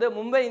வந்து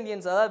மும்பை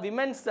இந்தியன்ஸ், அதாவது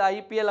விமென்ஸ்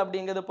ஐபிஎல்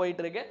அப்படிங்கிறது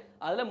போயிட்டு இருக்கு.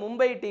 அதில்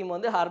மும்பை டீம்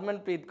வந்து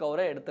ஹர்மன்பிரீத்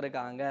கவுரை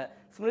எடுத்திருக்காங்க.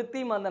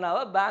 ஸ்மிருதி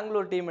மந்தனாவை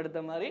பெங்களூர் டீம்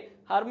எடுத்த மாதிரி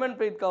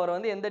ஹர்மன்பிரீத் கவுரை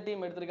வந்து எந்த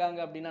டீம்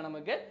எடுத்திருக்காங்க அப்படின்னா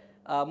நமக்கு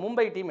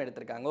மும்பை டீம்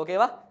எடுத்திருக்காங்க.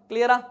 ஓகேவா,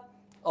 கிளியரா?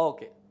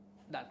 Okay,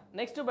 ton.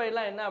 நெக்ஸ்ட்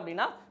போயிடலாம். என்ன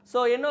அப்படின்னா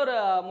இன்னொரு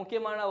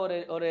முக்கியமான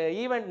ஒரு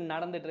ஈவெண்ட்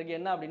நடந்துட்டு இருக்கு.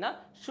 என்ன அப்படின்னா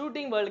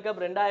ஷூட்டிங் வேர்ல்டு கப்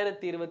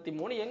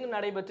 2023 எங்கே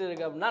நடைபெற்று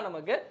இருக்கு அப்படின்னா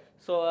நமக்கு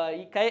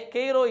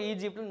கெய்ரோ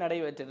ஈஜிப்டில்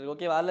நடைபெற்று இருக்கு.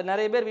 ஓகேவா, அதில்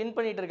நிறைய பேர் வின்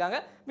பண்ணிட்டு இருக்காங்க.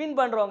 வின்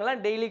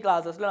பண்ணுறவங்களாம் டெய்லி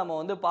கிளாஸஸில் நம்ம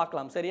வந்து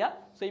பார்க்கலாம். சரியா,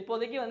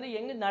 இப்போதைக்கு வந்து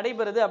எங்கே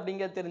நடைபெறுது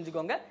அப்படிங்கிறத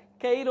தெரிஞ்சுக்கோங்க.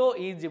 Cairo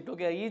Egypt.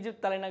 ஓகே,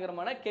 ஈஜிப்ட்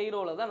தலைநகரமான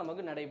கெய்ரோவில் தான்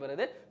நமக்கு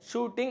நடைபெறுது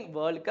ஷூட்டிங்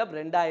வேர்ல்டு கப்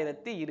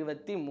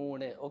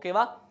 2023.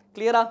 ஓகேவா,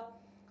 கிளியரா?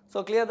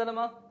 கிளியர்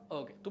தானேமா?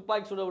 ஓகே,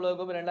 துப்பாக்கி சுட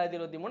உலகக்கோப்பை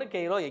 2023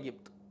 Cairo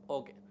Egypt.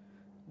 Okay,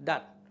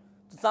 ton.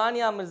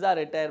 Sania Mirza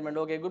retirement.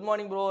 Okay, good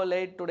morning bro,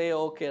 late today.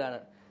 Okay,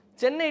 ton.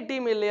 Chennai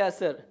team இல்லையா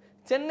சார்?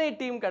 சென்னை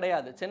டீம்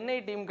கிடையாது.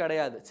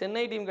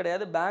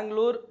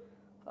 பெங்களூர்,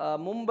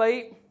 மும்பை,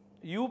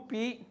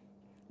 யூபி,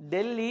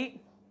 டெல்லி,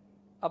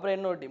 அப்புறம்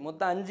இன்னொரு டீம்.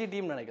 மொத்தம் 5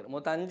 டீம் நினைக்கிறேன்.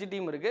 மொத்தம் 5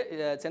 டீம்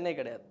இருக்குது, சென்னை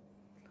கிடையாது.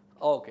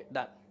 Okay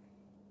done.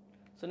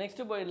 ஸோ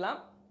நெக்ஸ்ட்டு போயிடலாம்.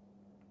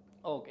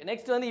 ஓகே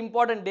நெக்ஸ்ட் வந்து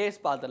இம்பார்ட்டன்ட் டேஸ்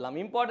பார்த்துடலாம்.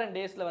 இம்பார்ட்டன்ட்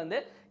டேஸில் வந்து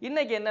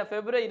இன்றைக்கி என்ன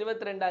February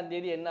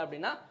 22 என்ன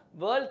அப்படின்னா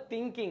வேர்ல்ட்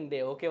திங்கிங் டே.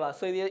 ஓகேவா?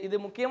 ஸோ இது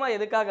முக்கியமாக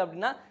எதுக்காக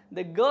அப்படின்னா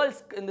இந்த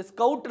கேர்ள்ஸ் இந்த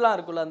ஸ்கவுட்லாம்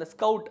இருக்குல்ல, அந்த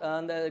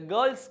அந்த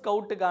கேர்ள்ஸ்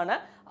ஸ்கவுட்டுக்கான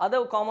அதை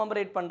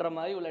காமமரேட் பண்ணுற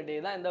மாதிரி உள்ள டே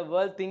தான் இந்த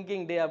வேர்ல்ட்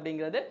திங்கிங் டே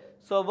அப்படிங்கிறது.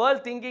 ஸோ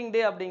வேர்ல்ட் திங்கிங்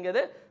டே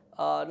அப்படிங்கிறது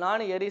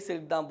நானும் எரி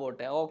சில்க் தான்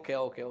போட்டேன். Okay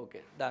okay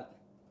okay done.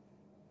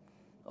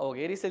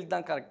 Okay எரி சில்க்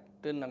தான்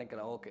கரெக்டுன்னு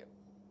நினைக்கிறேன். ஓகே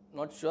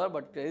நாட் ஷுர்,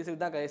 பட் எரி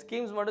சில்க் தான் கரெக்ட்.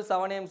 ஸ்கீம்ஸ் மட்டும்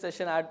 7 AM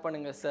செஷன் ஆட்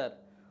பண்ணுங்கள் சார்.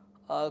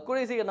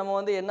 கூடிய சீக்கிரம் நம்ம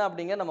வந்து என்ன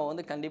அப்படிங்க நம்ம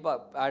வந்து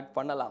கண்டிப்பாக ஆட்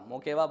பண்ணலாம்.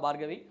 ஓகேவா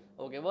பார்கவி?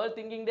 ஓகே வேர்ல்ட்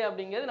திங்கிங் டே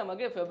அப்படிங்கிறது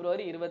நமக்கு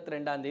February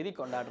 22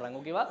 கொண்டாடுறாங்க.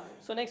 ஓகேவா?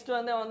 ஸோ நெக்ஸ்ட்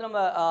வந்து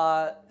நம்ம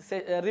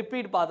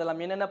ரிப்பீட்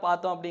பார்த்துடலாம். என்னென்ன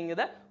பார்த்தோம்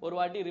அப்படிங்கிறத ஒரு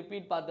வாட்டி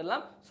ரிப்பீட்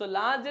பார்த்துடலாம். So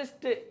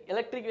largest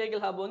electric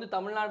vehicle hub வந்து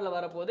தமிழ்நாட்டில்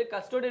வரப்போகுது.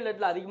 கஸ்டோடியல்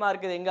ரேட்டில் அதிகமாக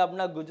இருக்குது எங்கே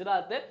அப்படின்னா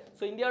குஜராத்.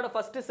 ஸோ இந்தியாவோட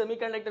ஃபஸ்ட்டு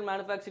செமிகண்டக்டர்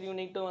மேனுஃபேக்சரிங்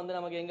யூனிட்டும் வந்து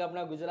நமக்கு எங்கே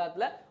அப்படின்னா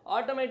குஜராத்தில்.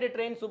 ஆட்டோமேட்டட்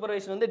ட்ரெயின்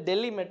சூப்பர்வைசன் வந்து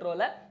டெல்லி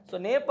மெட்ரோவில். ஸோ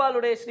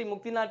நேபாளுடைய ஸ்ரீ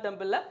முக்திநாத்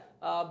டெம்பிளில்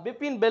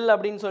பிபின் பெல்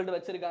அப்படின்னு சொல்லிட்டு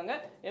வச்சுருக்காங்க.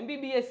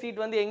 MBBS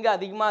சீட் வந்து எங்கே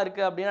அதிகமாக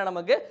இருக்குது அப்படின்னா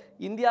நமக்கு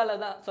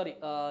இந்தியாவில் தான்,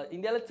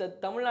 இந்தியாவில்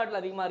தமிழ்நாட்டில்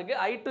அதிகமாக இருக்குது.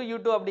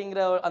 I2U2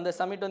 அப்படிங்கிற அந்த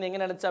சமிட் வந்து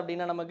எங்கே நடந்துச்சு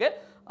அப்படின்னா நமக்கு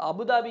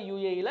அபுதாபி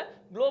UAEயில்.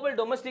 குளோபல்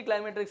டொமஸ்டிக்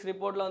கிளைமேட்ரிக்ஸ்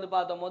ரிப்போர்ட்டில் வந்து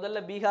பார்த்தோம்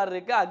முதல்ல பீகார்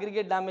இருக்குது.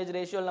 அக்ரிகேட் டேமேஜ்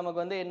ரேஷியோ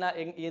நமக்கு வந்து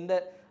எந்த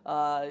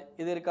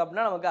இது இருக்குது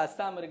அப்படின்னா நமக்கு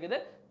அஸ்ஸாம் இருக்குது.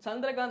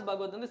 சந்திரகாந்த்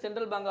பகவத் வந்து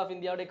சென்ட்ரல் பேங்க் ஆஃப்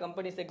இந்தியாவுடைய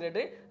கம்பெனி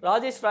செக்ரட்டரி.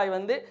 ராஜேஷ் ராய்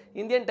வந்து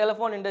இந்தியன்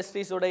டெலிஃபோன்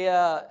இண்டஸ்ட்ரீஸ் உடைய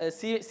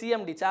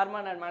CMD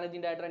chairman and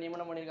managing director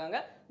நியமனம் பண்ணியிருக்காங்க.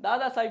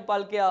 தாதா சாஹிப்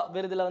பால்கே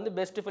விருதில் வந்து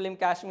best film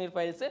Kashmir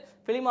files,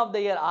 film of the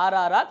year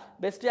RRR,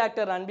 best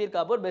actor Ranbir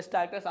Kapoor, best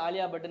actors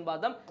Alia button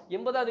பார்த்தோம்.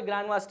 80வது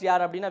கிராண்ட் மாஸ்டர்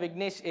யார் அப்படின்னா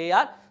விக்னேஷ்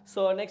AR.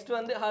 ஸோ நெக்ஸ்ட்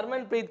வந்து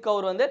ஹர்மன் பிரீத்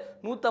கவுர் வந்து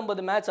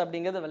 150 மேட்ச்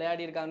அப்படிங்கிறது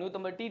விளையாடி இருக்காங்க.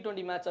 150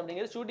 T20 மேட்ச்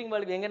அப்படிங்கிறது ஷூட்டிங்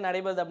வேர்ல்டுக்கு எங்கே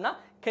நடைபெறுது அப்படின்னா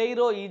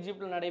கெய்ரோ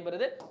ஈஜிப்டில்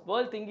நடைபெறுது.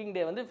 வேர்ல்ட் திங்கிங்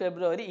டே வந்து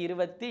February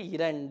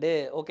 22.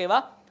 ஓகேவா?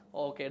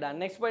 Okay done.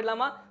 நெக்ஸ்ட்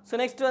போயிடலாமா? ஸோ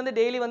நெக்ஸ்ட் வந்து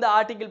டெய்லி வந்து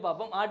ஆர்டிகிள்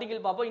பார்ப்போம்.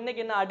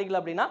 இன்னைக்கு என்ன ஆர்டிகிள்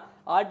அப்படின்னா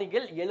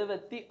ஆர்டிகிள்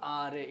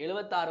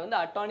 76 வந்து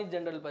அட்டார்னி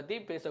ஜெனரல் பற்றி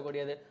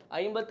பேசக்கூடியது.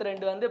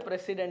 52 வந்து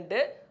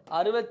பிரசிடென்ட்டு,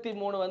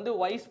 63 வந்து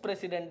வைஸ்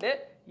பிரசிடென்ட்டு,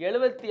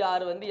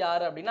 76 வந்து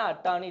யார் அப்படின்னா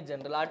அட்டார்னி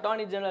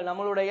ஜெனரல்.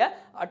 நம்மளுடைய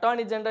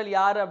அட்டார்னி ஜெனரல்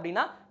யார்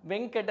அப்படின்னா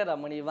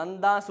வெங்கடரமணி.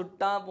 வந்தா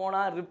சுட்டா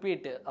போனா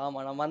ரிப்பீட்டு.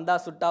 ஆமாம், நம்ம வந்தா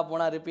சுட்டா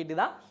போனா ரிப்பீட்டு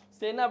தான்.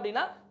 ஸோ என்ன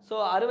அப்படின்னா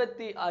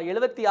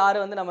 76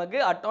 வந்து நமக்கு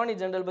அட்டார்னி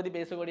ஜெனரல் பற்றி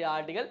பேசக்கூடிய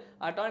ஆர்டிகல்.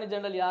 அட்டார்னி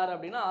ஜெனரல் யார்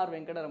அப்படின்னா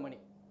வெங்கடரமணி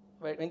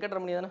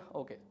தானே?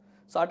 ஓகே.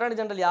 ஸோ அட்டார்னி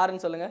ஜெனரல்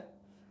யாருன்னு சொல்லுங்கள்,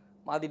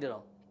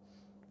 மாற்றிட்டுறோம்.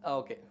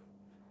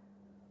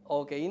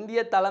 ஓகே இந்திய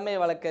தலைமை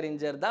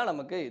வழக்கறிஞர் தான்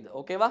நமக்கு இது.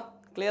 ஓகேவா?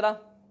 கிளியரா?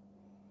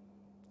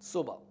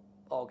 சூப்பர்.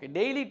 ஓகே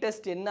டெய்லி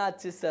டெஸ்ட் என்ன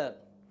ஆச்சு சார்?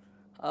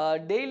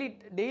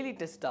 டெய்லி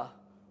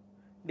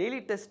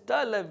டெஸ்ட்டா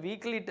இல்லை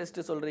weekly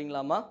test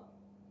சொல்கிறீங்களாமா?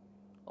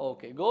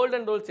 Okay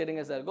golden rules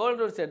எடுங்க சார்.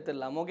 கோல்டன் ரூல்ஸ்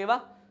எடுத்துடலாம். ஓகேவா?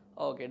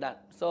 Okay done.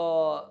 So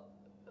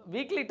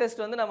weekly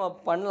test வந்து நம்ம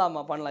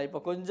பண்ணலாம். இப்போ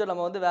கொஞ்சம்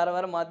நம்ம வந்து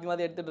வேறு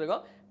மாற்றி எடுத்துகிட்டு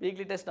இருக்கோம்.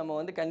 வீக்லி டெஸ்ட் நம்ம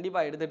வந்து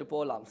கண்டிப்பாக எடுத்துகிட்டு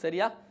போகலாம்.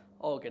 சரியா?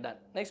 Okay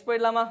done. நெக்ஸ்ட்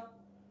போயிடலாமா?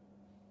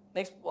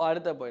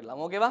 அடுத்த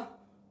போயிடலாம். ஓகேவா?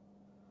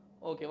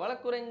 ஓகே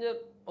வழக்குரைஞர்.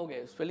 ஓகே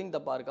ஸ்பெல்லிங்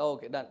தப்பாக இருக்கா?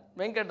 Okay done.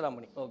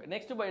 வெங்கட்ராமணி. ஓகே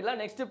நெக்ஸ்ட் போயிடலாம்.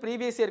 நெக்ஸ்ட்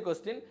ப்ரீவியஸ்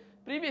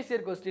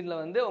இயர்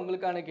கொஸ்டினில் வந்து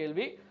உங்களுக்கான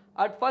கேள்வி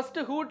at first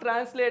who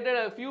translated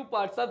a few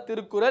parts of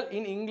Thirukkural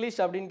in English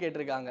அப்படின்னு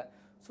கேட்டிருக்காங்க.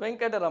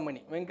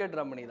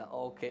 வெங்கட்ரமணி தான்.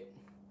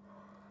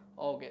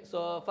 Okay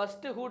so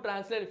first who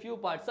translated few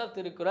parts of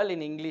Thirukkural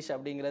in English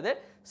அப்படிங்கிறது.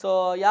 ஸோ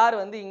யார்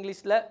வந்து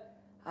இங்கிலீஷில்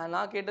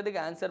நான்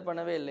கேட்டதுக்கு ஆன்சர்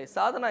பண்ணவே இல்லை.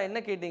 சாதனா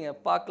என்ன கேட்டீங்க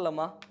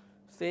பார்க்கலாமா?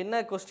 ஸோ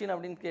என்ன கொஸ்டின்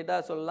அப்படின்னு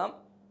கேட்டால் சொல்லலாம்.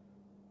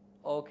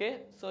 ஓகே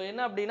ஸோ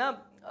என்ன அப்படின்னா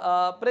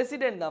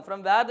பிரசிடென்ட் தான்.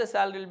 From where the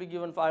salary will be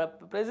given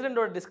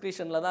பிரசிடென்ட்டோட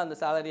டிஸ்கிரிப்ஷனில் தான் அந்த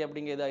சேலரி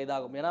அப்படிங்கிறது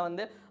இதாகும். ஏன்னா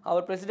வந்து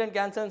அவர் பிரசிடென்ட்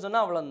கேன்சல்னு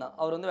சொன்னால் அவ்வளோதான்,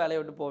 அவர் வந்து வேலையை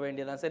விட்டு போக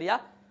வேண்டியதான். சரியா?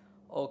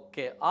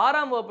 ஓகே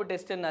 6ஆம் வகுப்பு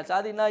டெஸ்ட் என்னாச்சு?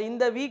 அது நான்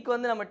இந்த வீக்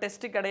வந்து நம்ம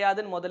டெஸ்ட்டு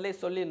கிடையாதுன்னு முதல்ல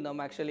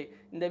சொல்லியிருந்தோம். ஆக்சுவலி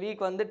இந்த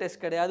வீக் வந்து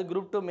டெஸ்ட் கிடையாது,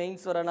 Group 2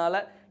 மெயின்ஸ்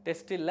வரனால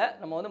டெஸ்ட் இல்லை.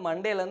 நம்ம வந்து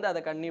மண்டேலேருந்து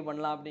அதை கன்டினியூ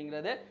பண்ணலாம்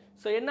அப்படிங்கிறது.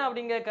 ஸோ என்ன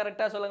அப்படிங்கிற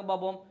கரெக்டாக சொல்லுங்க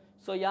பார்ப்போம்.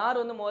 ஸோ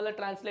யார் வந்து முதல்ல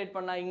டிரான்ஸ்லேட்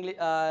பண்ணால்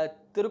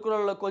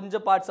திருக்குறளில்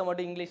கொஞ்சம் பார்ட்ஸை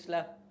மட்டும்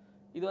இங்கிலீஷில்?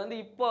 இது வந்து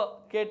இப்போ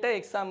கேட்ட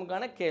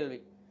எக்ஸாமுக்கான கேள்வி.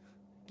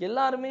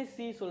 எல்லாருமே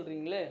சி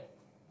சொல்கிறீங்களே.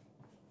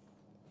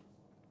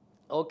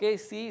 ஓகே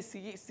சி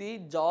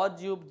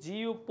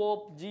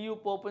ஜியூ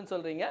போப்புன்னு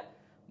சொல்கிறீங்க.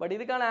 பட்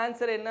இதுக்கான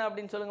ஆன்சர் என்ன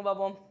அப்படின்னு சொல்லுங்கள்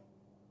பார்ப்போம்.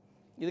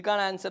 இதுக்கான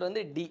ஆன்சர்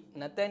வந்து டி,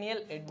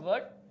 நத்தானியல்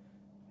எட்வர்ட்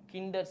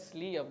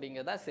கிண்டர்ஸ்லி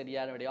அப்படிங்கிறது தான்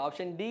சரியான விடை.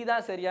 ஆப்ஷன் டி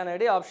தான் சரியான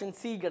விடை, ஆப்ஷன்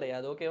சி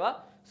கிடையாது. ஓகேவா?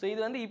 ஸோ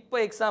இது வந்து இப்போ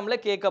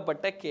எக்ஸாமில்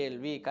கேட்கப்பட்ட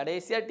கேள்வி,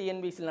 கடைசியாக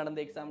TNPSC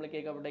நடந்த எக்ஸாமில்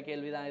கேட்கப்பட்ட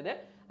கேள்வி தான் இது.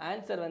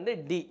 ஆன்சர் வந்து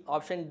டி,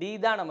 ஆப்ஷன் டி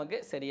தான் நமக்கு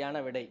சரியான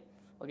விடை.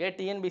 ஓகே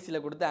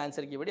TNPSCயில் கொடுத்த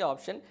ஆன்சருக்கு இப்படி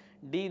ஆப்ஷன்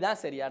டி தான்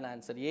சரியான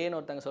ஆன்சர். ஏன்னு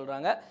ஒருத்தங்க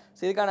சொல்கிறாங்க.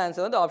 ஸோ இதுக்கான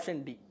ஆன்சர் வந்து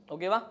ஆப்ஷன் டி.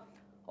 ஓகேவா?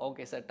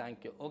 Okay sir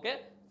thank you. Okay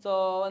so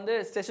வந்து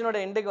செஷனோட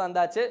எண்டுக்கு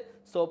வந்தாச்சு.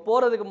 ஸோ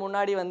போகிறதுக்கு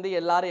முன்னாடி வந்து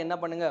எல்லாரும் என்ன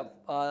பண்ணுங்கள்,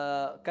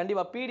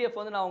 கண்டிப்பாக பிடிஎஃப்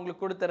வந்து நான்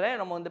உங்களுக்கு கொடுத்துட்றேன்.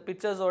 நம்ம வந்து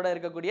பிக்சர்ஸோடு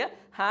இருக்கக்கூடிய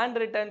ஹேண்ட்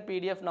ரிட்டன்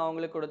பிடிஎஃப் நான்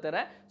உங்களுக்கு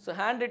கொடுத்துட்றேன். ஸோ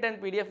ஹேண்ட் ரிட்டன்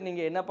பிடிஎஃப்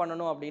நீங்கள் என்ன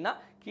பண்ணணும் அப்படின்னா,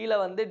 கீழே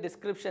வந்து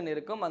டிஸ்கிரிப்ஷன்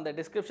இருக்கும். அந்த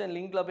டிஸ்கிரிப்ஷன்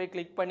லிங்க்கில் போய்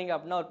கிளிக் பண்ணிங்க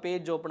அப்படின்னா ஒரு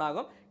பேஜ் ஓப்பன்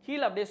ஆகும்.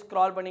 கீழே அப்படியே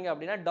ஸ்க்ரால் பண்ணிங்க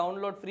அப்படின்னா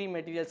டவுன்லோட் ஃப்ரீ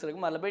மெட்டீரியல்ஸ்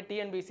இருக்கும். அதில் போய்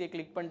டிஎன்பிசியை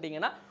கிளிக்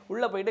பண்ணிட்டீங்கன்னா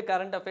உள்ளே போயிட்டு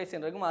கரண்ட் அஃபேர்ஸ்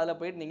இருக்கும். அதில்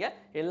போயிட்டு நீங்கள்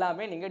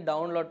எல்லாமே நீங்கள்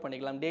டவுன்லோட்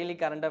பண்ணிக்கலாம். டெய்லி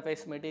கரண்ட்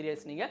அஃபேர்ஸ்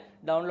மெட்டீரியல்ஸ் நீங்கள்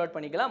டவுன்லோட்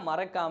பண்ணிக்கலாம்.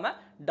 மறக்காமல்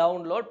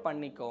டவுன்லோட்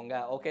பண்ணிக்கோங்க.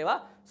 ஓகேவா?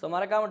 ஸோ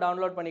மறக்காமல்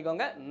டவுன்லோட்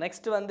பண்ணிக்கோங்க.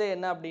 நெக்ஸ்ட் வந்து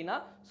என்ன அப்படின்னா,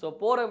 ஸோ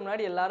போகிறதுக்கு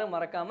முன்னாடி எல்லாரும்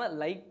மறக்காமல்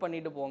லைக்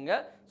பண்ணிவிட்டு போங்க.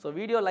 ஸோ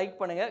வீடியோ லைக்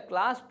பண்ணுங்கள்.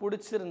 கிளாஸ்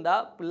பிடிச்சிருந்தா,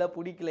 இல்லை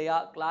பிடிக்கலையா,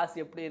 கிளாஸ்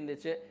எப்படி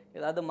இருந்துச்சு,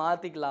 ஏதாவது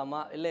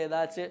மாற்றிக்கலாமா, இல்லை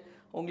ஏதாச்சும்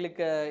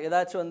உங்களுக்கு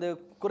ஏதாச்சும் வந்து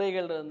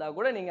குறைகள் இருந்தால்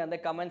கூட நீங்கள் அந்த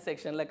கமெண்ட்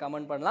செக்ஷனில்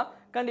கமெண்ட் பண்ணலாம்.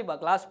 கண்டிப்பாக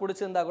கிளாஸ்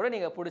பிடிச்சிருந்தா கூட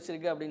நீங்கள்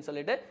பிடிச்சிருக்கு அப்படின்னு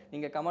சொல்லிட்டு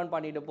நீங்கள் கமெண்ட்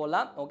பண்ணிட்டு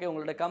போகலாம். ஓகே,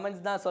 உங்களோட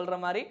கமெண்ட்ஸ் தான் சொல்கிற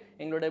மாதிரி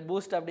எங்களுடைய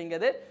பூஸ்ட்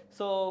அப்படிங்கிறது.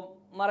 ஸோ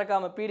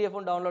மறக்காமல்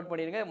பிடிஎஃப்பும் டவுன்லோட்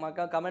பண்ணிடுங்க.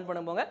 கமெண்ட்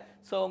பண்ண போங்க.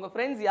 ஸோ உங்கள்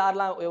ஃப்ரெண்ட்ஸ்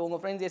யாரெல்லாம்,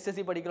 உங்கள் ஃப்ரெண்ட்ஸ்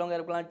எஸ்எஸ்சி படிக்கிறவங்க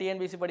இருக்கலாம்,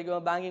 டிஎன்பிசி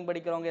படிக்கிறவங்க, பேங்கிங்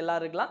படிக்கிறவங்க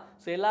எல்லோரும் இருக்கலாம்.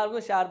 ஸோ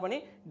எல்லாருக்கும் ஷேர் பண்ணி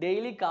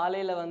டெய்லி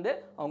காலையில் வந்து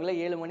அவங்கள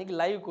 7 மணிக்கு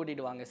லைவ்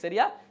கூட்டிகிட்டு வாங்க.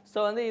 சரியா? ஸோ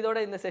வந்து இதோட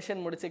இந்த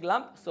செஷன்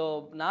முடிச்சுக்கலாம். ஸோ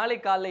நாளை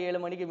காலையில்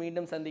 7 மணிக்கு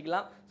மீண்டும்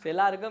சந்திக்கலாம். ஸோ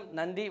எல்லாருக்கும்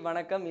நன்றி,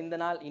 வணக்கம். இந்த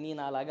நாள் இனிய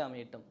நாளாக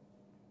அமையட்டும்.